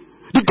did.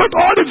 He got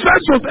all the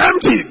vessels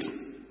emptied.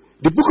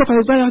 The book of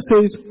Isaiah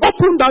says,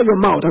 open down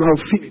your mouth and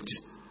I'll fill it.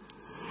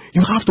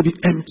 You have to be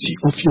empty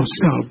of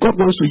yourself. God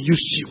wants to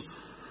use you.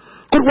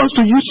 God wants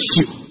to use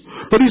you.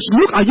 But it's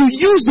look, are you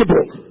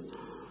usable?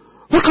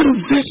 What kind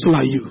of vessel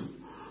are you?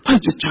 That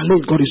is the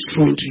challenge God is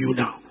throwing to you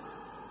now.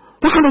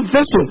 What kind of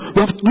vessel? We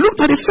have looked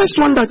at the first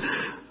one that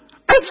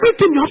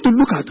everything you have to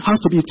look at has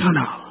to be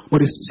eternal.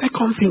 But the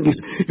second thing is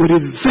you're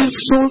a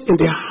vessel in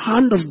the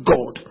hand of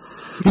God.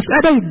 It's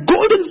either a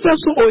golden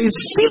vessel or a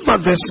silver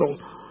vessel.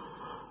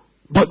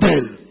 But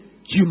then,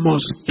 you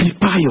must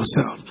prepare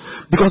yourself.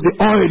 Because the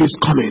oil is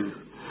coming.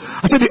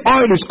 I said the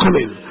oil is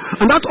coming.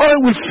 And that oil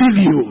will fill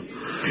you.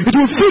 It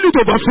will fill it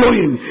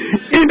overflowing.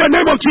 In the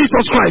name of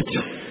Jesus Christ.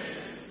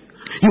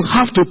 You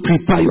have to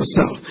prepare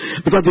yourself.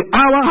 Because the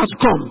hour has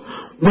come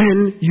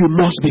when you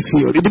must be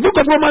filled. In the book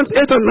of Romans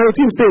 8 and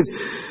 19 says,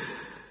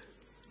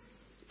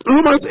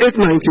 Romans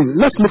 8:19.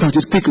 Let's look at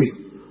it quickly.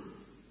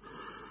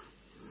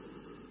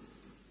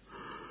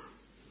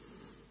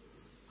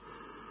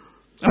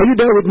 Are you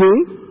there with me?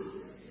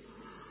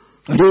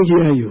 I didn't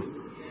hear you.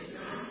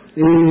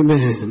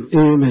 Amen.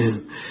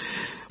 Amen.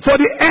 For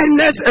the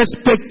earnest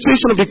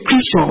expectation of the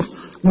creature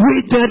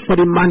waited for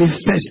the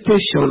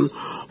manifestation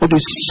of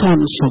the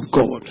sons of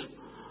God.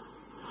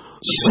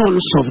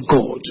 Sons of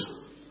God.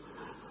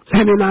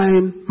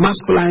 Feminine,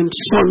 masculine,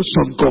 sons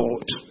of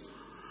God.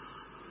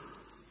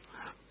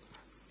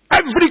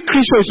 Every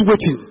creature is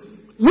waiting.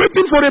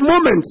 Waiting for a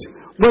moment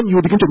when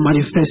you begin to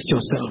manifest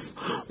yourself.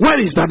 Where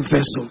is that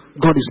vessel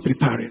God is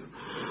preparing?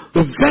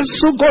 The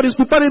vessel God is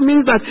preparing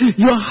means that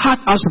your heart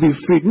has to be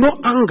free. No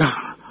anger.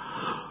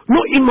 No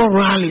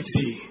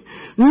immorality.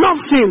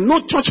 Nothing.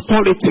 No church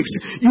politics.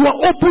 You are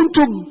open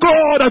to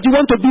God that you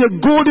want to be a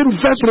golden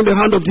vessel in the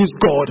hand of this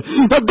God.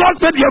 But God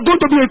said you are going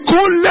to be a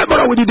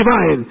co-laborer with the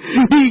divine.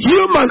 The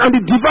human and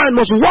the divine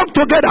must work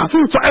together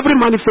for every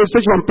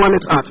manifestation on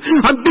planet Earth.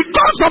 And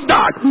because of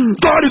that,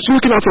 God is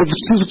looking out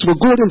for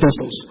golden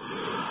vessels.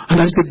 And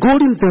there's a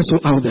golden vessel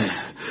out there.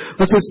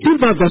 There's a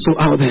silver vessel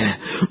out there.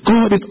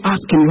 God is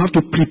asking you have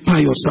to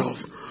prepare yourself.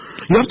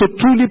 You have to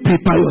truly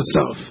prepare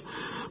yourself.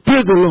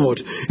 Praise the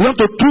Lord. You have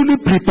to truly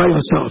prepare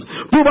yourself.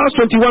 Proverbs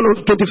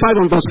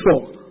 25 and verse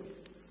 4.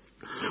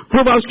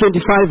 Proverbs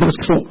 25 verse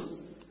 4.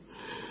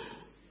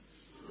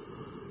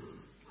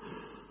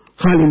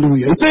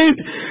 Hallelujah. It says,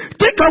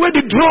 take away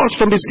the dross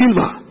from the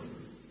silver,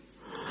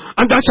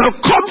 and thou shalt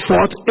come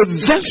forth a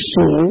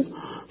vessel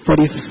for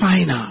the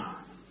finer.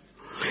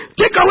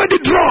 Take away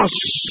the dross,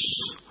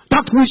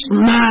 that which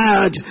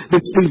marred the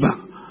silver,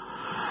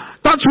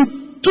 that which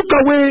took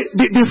away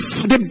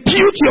the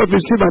beauty of the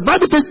silver. The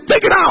Bible says,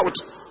 take it out.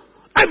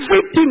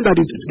 Everything that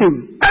is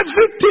sin,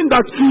 everything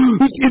that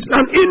is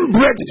an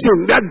inbred sin,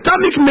 the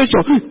Adamic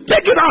nature,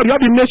 take it out. You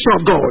have the nature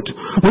of God.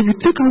 When you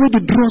take away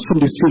the dross from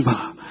the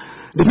silver,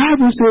 the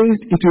Bible says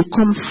it will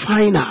come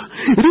finer.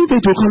 It didn't say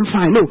it will come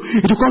fine. No,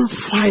 it will come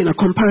finer,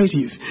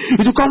 comparative.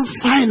 It will come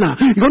finer.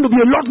 You're going to be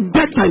a lot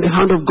better in the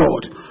hand of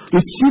God. A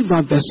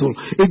silver vessel,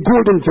 a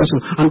golden vessel,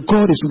 and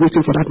God is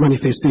waiting for that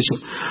manifestation.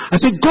 I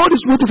say God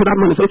is waiting for that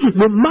manifestation.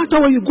 No matter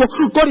where you go,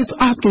 God is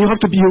asking you have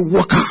to be a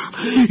worker.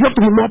 You have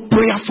to be more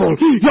prayerful.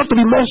 You have to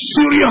be more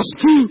serious.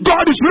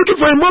 God is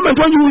looking for a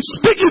moment when you will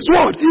speak His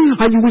word,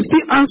 and you will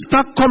see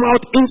answer come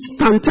out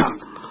instanta,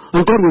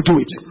 and God will do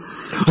it.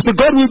 I said,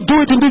 God will do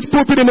it in this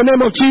pulpit in the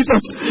name of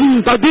Jesus.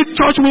 That this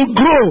church will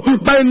grow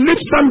by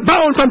leaps and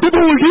bounds, and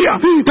people will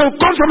hear. They will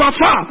come from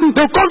afar. They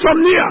will come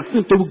from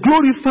near. They will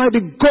glorify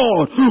the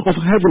God of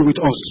heaven with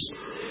us.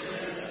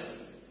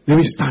 Let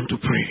me stand to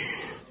pray.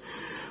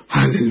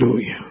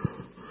 Hallelujah.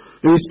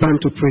 Let me stand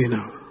to pray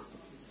now.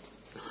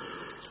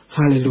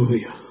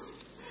 Hallelujah.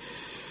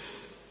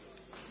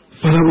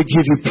 Father, we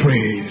give you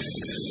praise.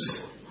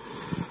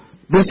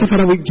 Blessed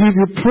Father, we give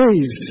you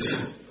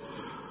praise.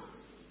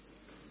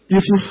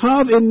 If you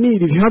have a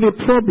need, if you have a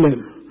problem,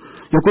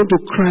 you're going to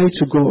cry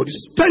to God.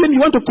 Tell Him you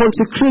want to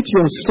consecrate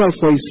yourself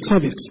for His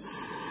service.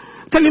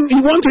 Tell him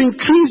you want to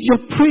increase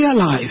your prayer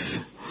life.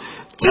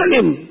 Tell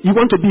him you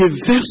want to be a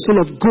vessel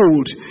of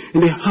gold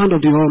in the hand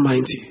of the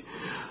Almighty.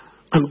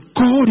 And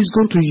God is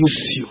going to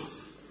use you.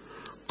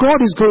 God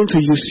is going to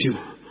use you.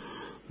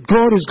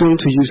 God is going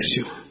to use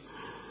you.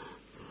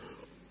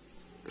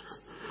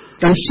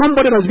 And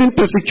somebody that's been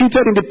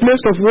persecuted in the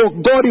place of work,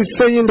 God is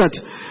saying that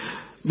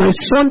by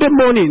Sunday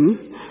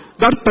morning,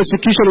 that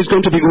persecution is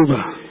going to be over.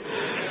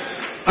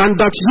 And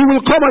that you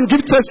will come and give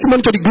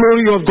testimony to the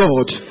glory of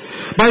God.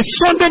 By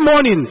Sunday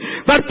morning,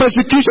 that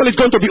persecution is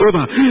going to be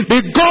over.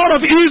 The God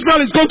of Israel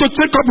is going to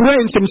take up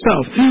reins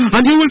himself.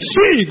 And you will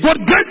see what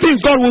great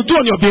things God will do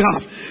on your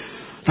behalf.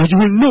 And you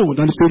will know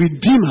that it's a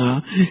Redeemer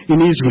in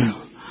Israel.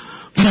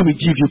 Father, we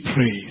give you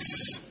praise.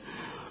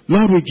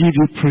 Lord, we give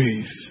you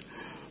praise.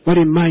 What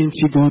a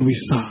mighty God we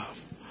serve.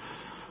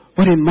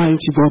 What a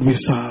mighty God we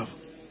serve.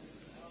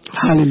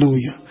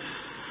 Hallelujah.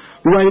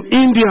 We were in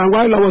India, and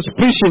while I was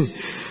preaching,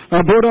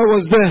 our brother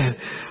was there.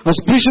 I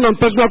was preaching on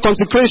personal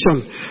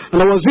consecration.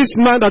 And there was this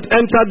man that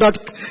entered that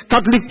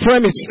Catholic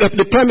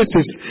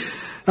premises.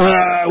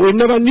 We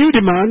never knew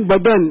the man,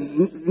 but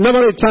then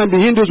never a time the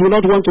Hindus would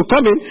not want to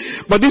come in.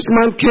 But this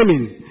man came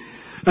in.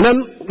 And then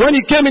when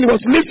he came in, he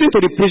was listening to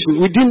the preaching.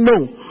 We didn't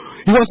know.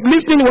 He was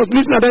listening, and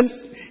then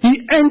he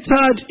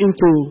entered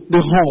into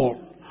the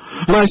hall.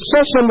 And I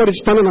saw somebody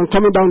standing and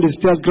coming down the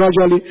stairs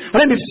gradually. And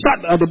then he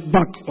sat at the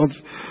back of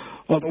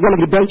one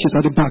of the benches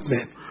at the back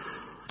there.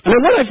 And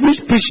then when I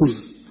finished preaching,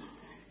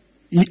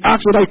 he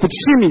asked whether he could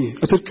see me.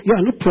 I said, yeah,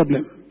 no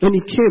problem. Then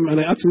he came and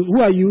I asked him,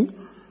 who are you?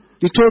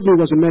 He told me he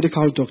was a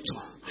medical doctor.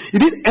 He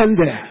didn't end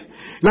there.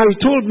 Now he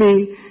told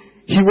me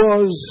he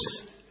was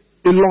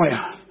a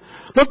lawyer.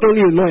 Not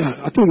only a lawyer,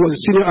 I think he was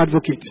a senior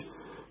advocate.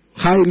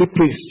 Highly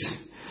praised.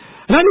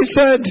 And then he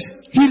said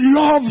he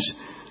loved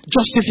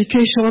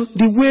justification,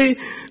 the way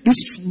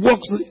this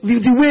works,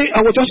 the way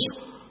I was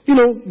just,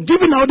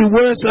 giving out the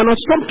words, and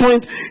at some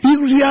point he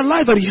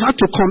realized that he had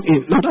to come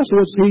in. Now that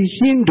was a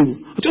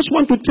Hindu. I just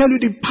want to tell you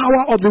the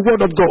power of the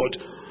word of God.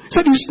 He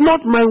said, it's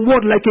not my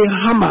word like a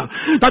hammer.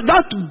 That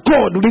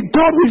God, the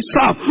God we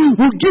serve,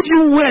 will give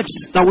you words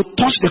that will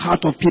touch the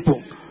heart of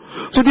people.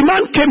 So the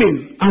man came in,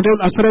 and then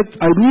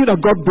I knew that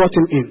God brought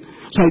him in.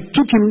 So I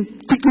took him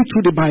quickly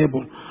through the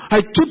Bible. I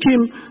took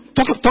him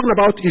talking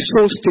about his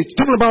soul state,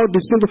 talking about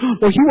the sin.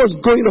 Well, he was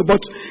going on,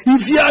 but he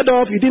veered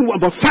off, he didn't want,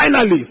 but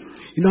finally,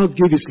 he now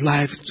gave his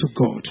life to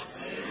God.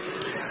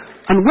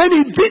 And when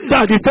he did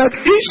that, he said,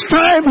 each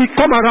time we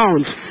come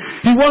around,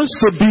 he wants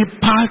to be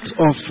part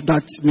of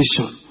that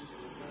mission.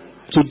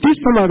 So this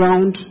time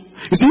around,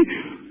 you see,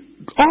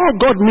 all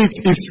God needs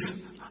is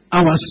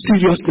our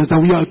seriousness,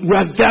 and we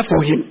are there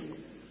for him.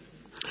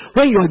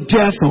 When you are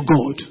there for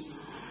God,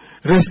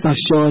 rest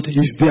assured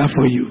he's there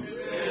for you.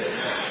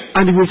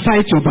 And he will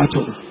fight your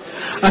battle.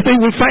 I think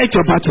he will fight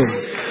your battle.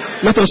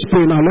 Let us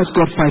pray now. Let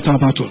God fight our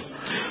battle.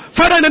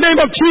 Father, in the name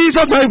of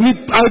Jesus,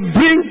 I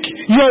bring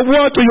your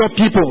word to your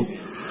people.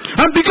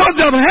 And because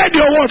they have heard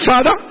your word,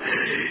 Father,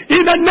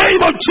 in the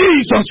name of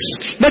Jesus,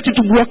 let it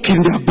work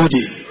in their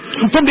body.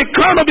 From the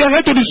crown of their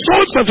head to the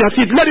soles of their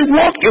feet, let it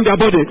work in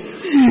their body.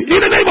 In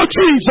the name of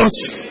Jesus.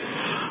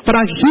 But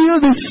I heal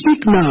the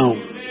sick now.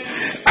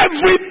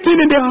 Everything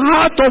in the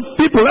heart of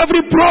people,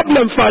 every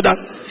problem, Father,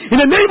 in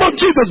the name of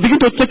Jesus,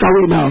 begin to take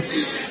away now.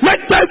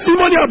 Let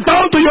testimony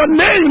abound to your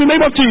name in the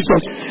name of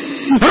Jesus.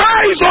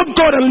 Rise up,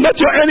 God, and let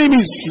your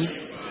enemies.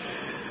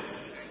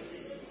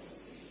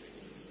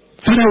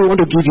 Father, we want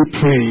to give you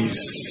praise.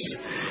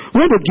 We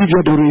want to give you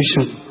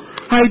adoration.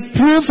 I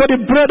pray for the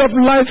Bread of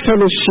Life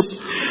Fellowship.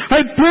 I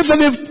pray for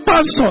the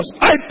pastors.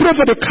 I pray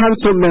for the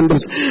council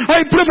members.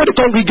 I pray for the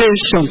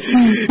congregation.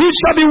 It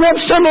shall be one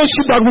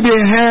fellowship that will be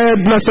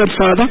held, blessed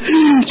Father.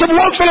 It shall be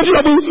one fellowship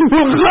that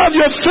will have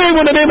your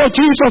favor in the name of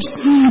Jesus.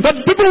 That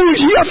people will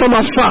hear from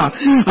afar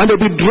and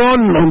they'll be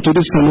drawn unto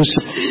this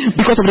fellowship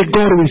because of the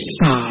God we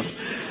serve.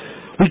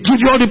 We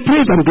give you all the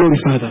praise and glory,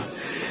 Father.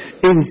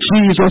 In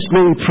Jesus'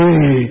 name we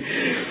pray.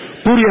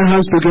 Put your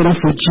hands together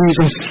for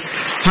Jesus.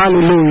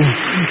 Hallelujah.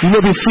 You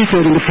may be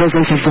seated in the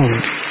presence of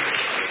God.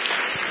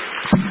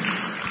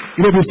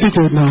 You may be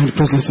seated now in the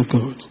presence of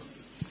God.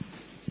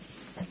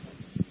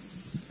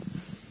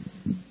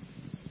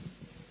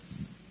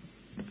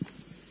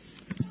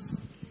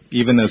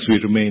 Even as we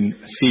remain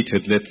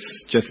seated, let's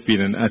just be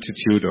in an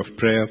attitude of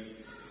prayer.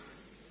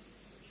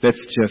 Let's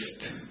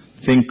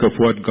just think of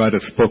what God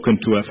has spoken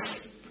to us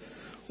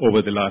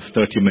over the last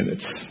 30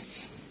 minutes.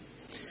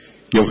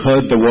 You've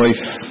heard the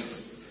voice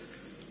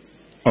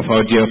of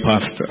our dear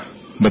pastor,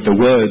 but the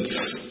words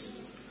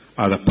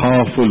are the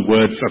powerful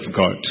words of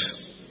God.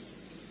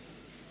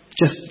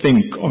 Just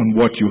think on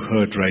what you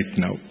heard right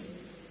now.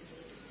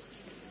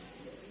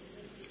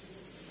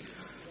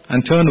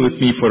 And turn with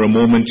me for a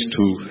moment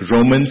to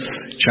Romans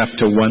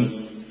chapter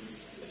 1.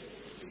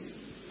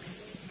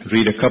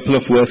 Read a couple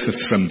of verses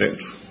from there.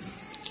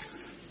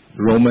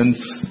 Romans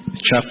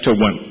chapter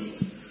 1.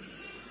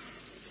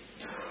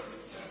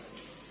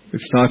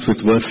 It starts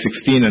with verse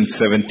 16 and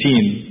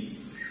 17.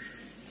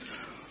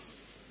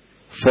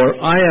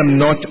 For I am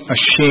not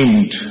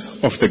ashamed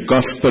of the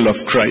gospel of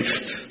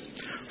Christ,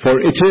 For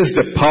it is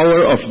the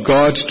power of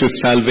God to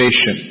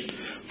salvation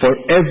for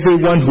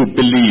everyone who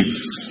believes,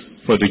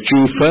 for the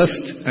Jew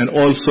first and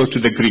also to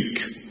the Greek.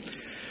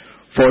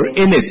 For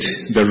in it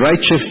the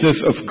righteousness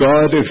of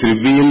God is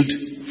revealed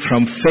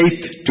from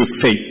faith to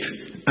faith,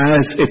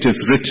 as it is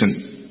written,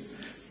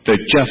 the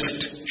just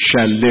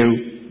shall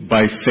live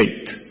by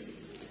faith.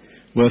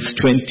 Verse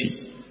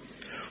 20.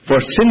 For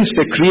since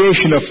the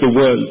creation of the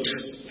world,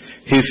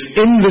 His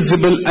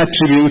invisible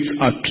attributes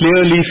are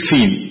clearly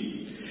seen,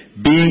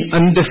 being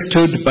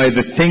understood by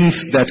the things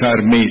that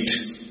are made,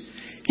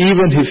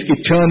 even His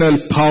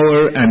eternal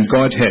power and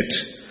Godhead,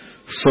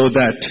 so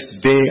that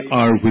they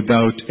are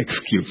without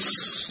excuse.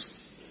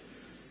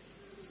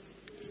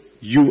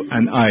 You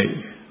and I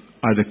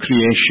are the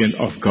creation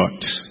of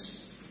God.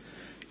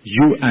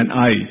 You and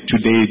I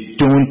today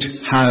don't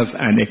have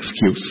an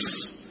excuse.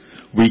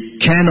 We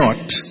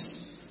cannot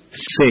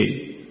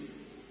say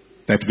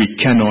that we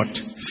cannot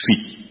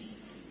see.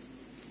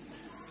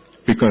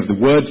 Because the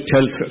Word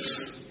tells us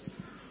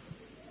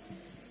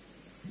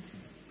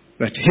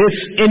that His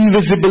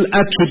invisible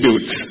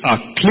attributes are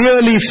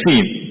clearly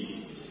seen,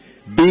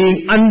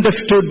 being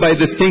understood by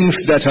the things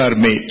that are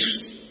made.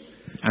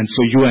 And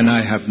so you and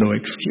I have no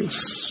excuse.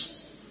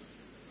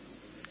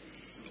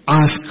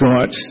 Ask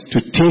God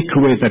to take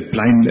away that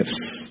blindness.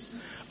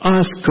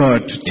 Ask God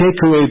to take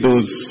away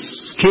those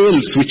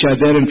scales which are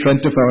there in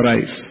front of our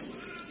eyes.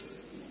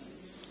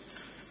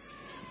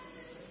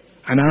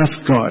 And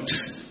ask God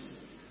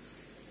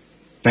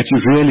that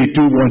you really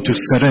do want to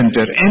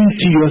surrender,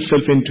 empty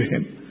yourself into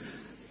Him.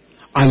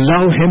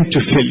 Allow Him to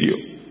fill you.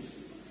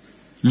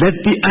 Let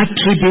the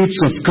attributes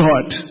of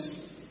God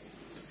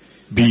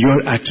be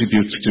your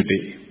attributes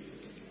today.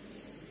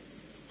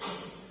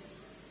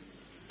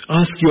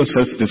 Ask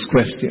yourself this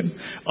question.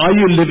 Are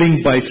you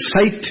living by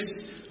sight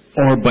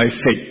or by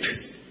faith?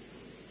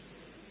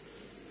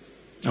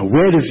 Now,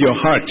 where is your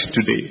heart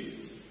today?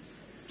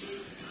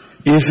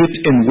 Is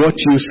it in what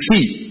you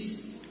see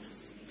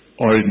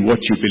or in what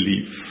you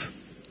believe?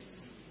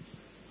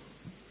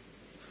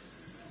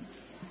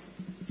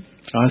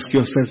 Ask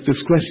yourself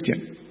this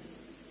question.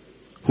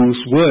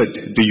 Whose word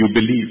do you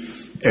believe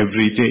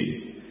every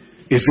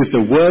day? Is it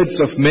the words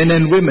of men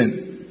and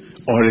women,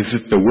 or is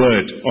it the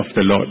word of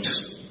the Lord?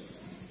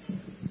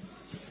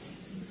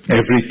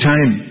 Every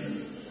time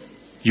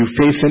you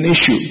face an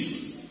issue,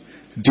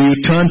 do you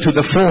turn to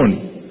the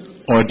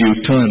phone or do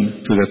you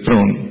turn to the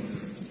throne?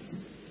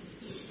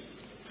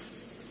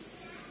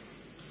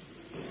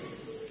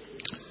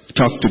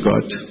 Talk to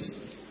God.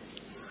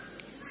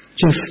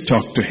 Just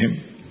talk to Him.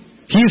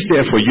 He's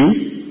there for you.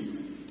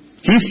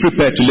 He's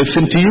prepared to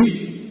listen to you.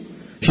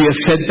 He has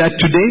said that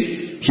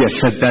today. He has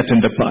said that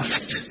in the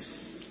past.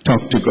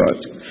 Talk to God.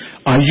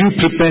 Are you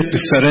prepared to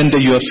surrender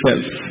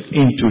yourself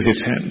into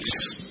His hands?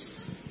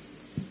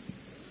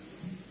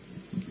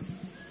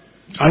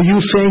 Are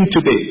you saying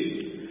today,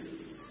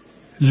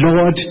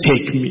 Lord,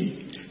 take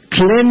me,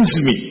 cleanse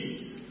me,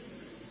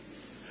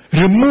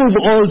 remove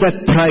all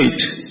that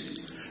pride,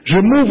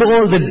 remove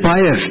all that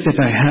bias that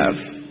I have,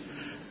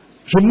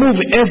 remove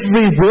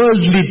every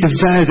worldly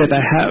desire that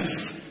I have.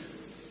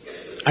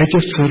 I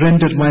just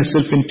surrender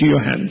myself into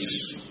your hands.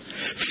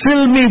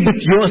 Fill me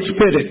with your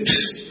Spirit.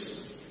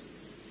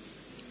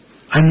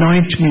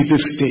 Anoint me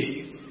this day.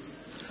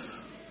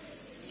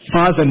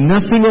 Father,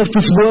 nothing of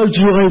this world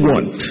do I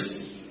want.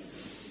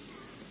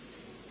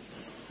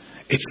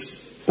 It's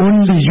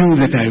only you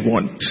that I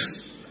want.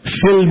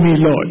 Fill me,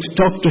 Lord.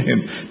 Talk to Him.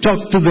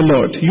 Talk to the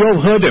Lord. You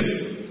have heard Him.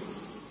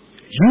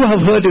 You have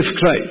heard His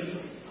cry.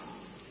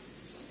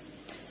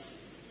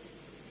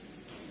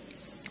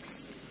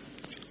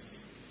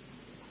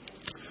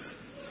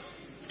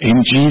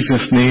 In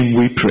Jesus' name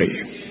we pray.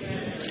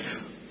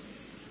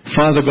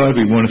 Father God,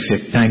 we want to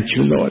say thank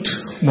you, Lord.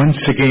 Once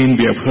again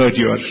we have heard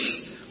your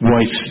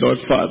voice, Lord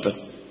Father.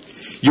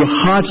 Your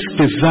heart's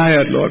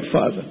desire, Lord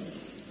Father.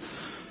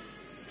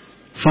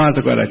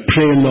 Father God, I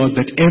pray, Lord,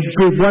 that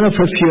every one of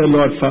us here,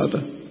 Lord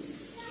Father,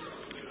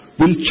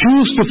 will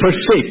choose to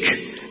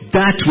forsake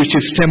that which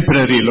is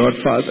temporary, Lord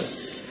Father,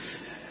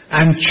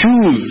 and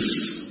choose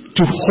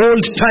to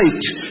hold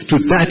tight to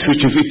that which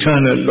is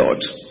eternal,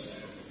 Lord.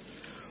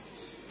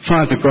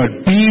 Father God,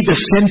 be the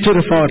center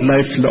of our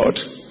life, Lord.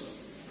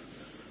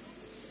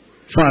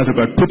 Father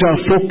God, put our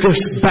focus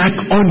back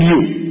on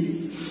you.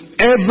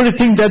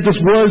 Everything that this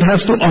world has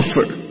to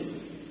offer,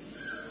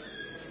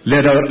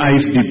 let our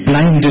eyes be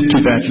blinded to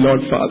that,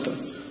 Lord Father.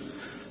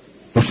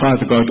 But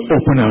Father God,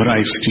 open our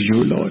eyes to you,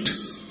 Lord.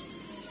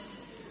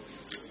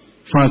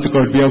 Father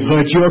God, we have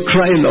heard your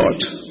cry, Lord.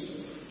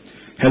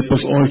 Help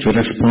us all to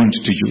respond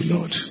to you,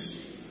 Lord.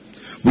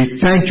 We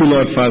thank you,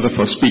 Lord Father,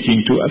 for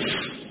speaking to us.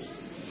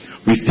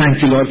 We thank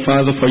you, Lord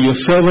Father, for your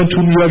servant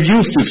whom you have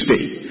used this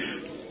day,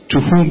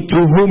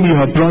 through whom you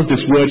have brought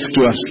these words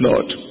to us,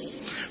 Lord.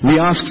 We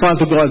ask,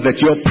 Father God, that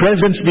your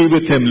presence be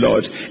with him,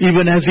 Lord,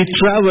 even as he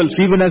travels,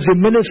 even as he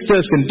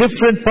ministers in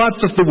different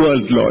parts of the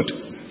world, Lord.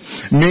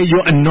 May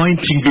your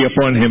anointing be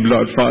upon him,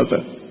 Lord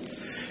Father.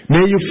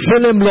 May you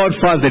fill him, Lord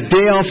Father,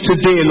 day after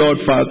day, Lord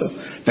Father,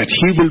 that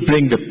he will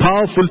bring the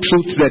powerful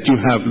truths that you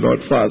have,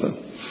 Lord Father.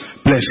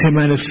 Bless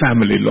him and his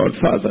family, Lord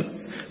Father.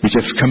 We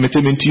just commit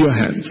him into your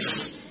hands.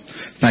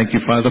 Thank you,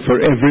 Father, for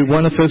every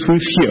one of us who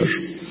is here.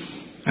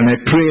 And I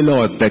pray,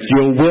 Lord, that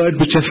your word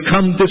which has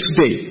come this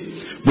day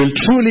will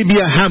truly be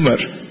a hammer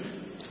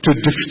to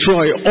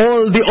destroy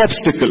all the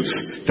obstacles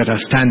that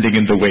are standing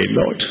in the way,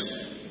 Lord.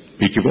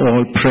 We give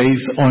all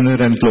praise, honor,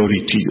 and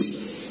glory to you.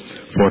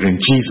 For in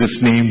Jesus'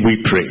 name we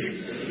pray.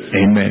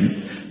 Amen.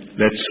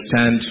 Let's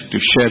stand to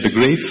share the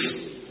grace.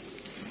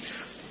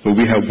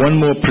 We have one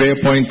more prayer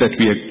point that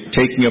we are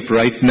taking up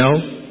right now.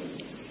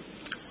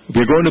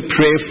 We're going to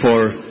pray for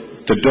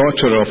the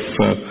daughter of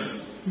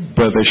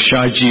Brother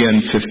Shaji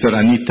and Sister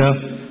Anita.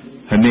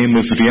 Her name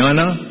is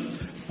Rihanna.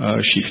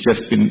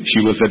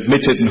 She was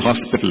admitted in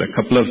hospital a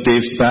couple of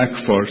days back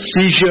for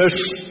seizures.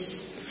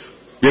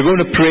 We're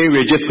going to pray.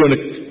 We're just going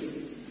to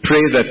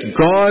pray that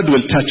God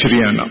will touch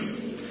Rihanna.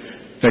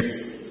 That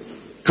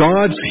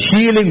God's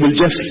healing will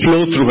just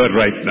flow through her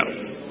right now.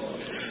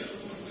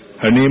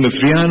 Her name is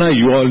Rihanna.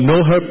 You all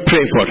know her.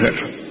 Pray for her.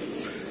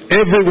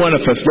 Every one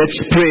of us, let's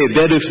pray.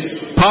 There is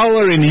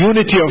power in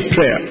unity of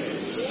prayer.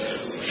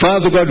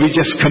 Father God, we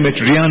just commit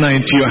Rihanna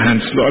into your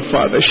hands, Lord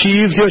Father. She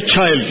is your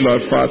child,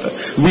 Lord Father.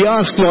 We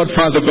ask, Lord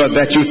Father God,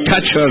 that you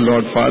touch her,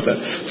 Lord Father.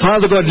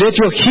 Father God, let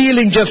your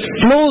healing just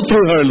flow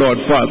through her, Lord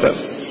Father.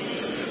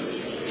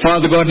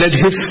 Father God, let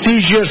his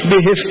seizures be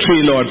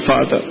history, Lord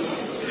Father.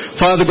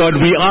 Father God,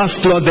 we ask,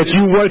 Lord, that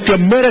you work a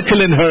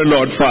miracle in her,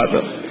 Lord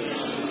Father.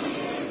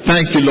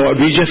 Thank you, Lord.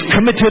 We just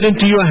commit her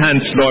into your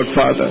hands, Lord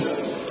Father.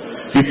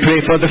 We pray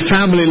for the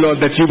family, Lord,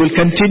 that you will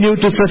continue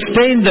to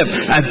sustain them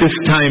at this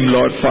time,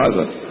 Lord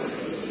Father.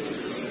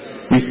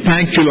 We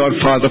thank you, Lord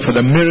Father, for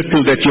the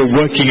miracle that you're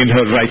working in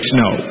her right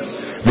now.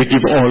 We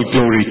give all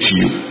glory to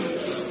you.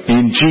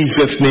 In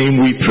Jesus'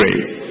 name we pray.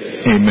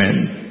 Amen.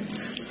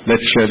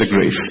 Let's share the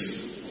grace.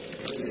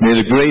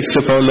 May the grace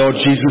of our Lord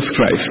Jesus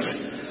Christ,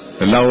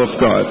 the love of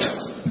God,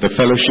 the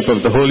fellowship of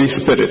the Holy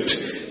Spirit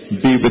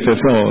be with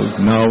us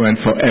all now and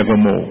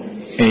forevermore.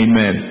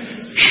 Amen.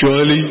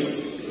 Surely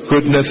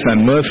goodness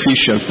and mercy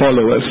shall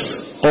follow us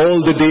all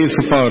the days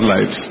of our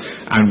lives,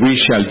 and we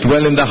shall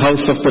dwell in the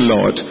house of the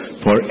Lord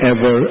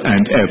forever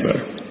and ever.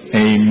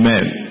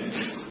 Amen.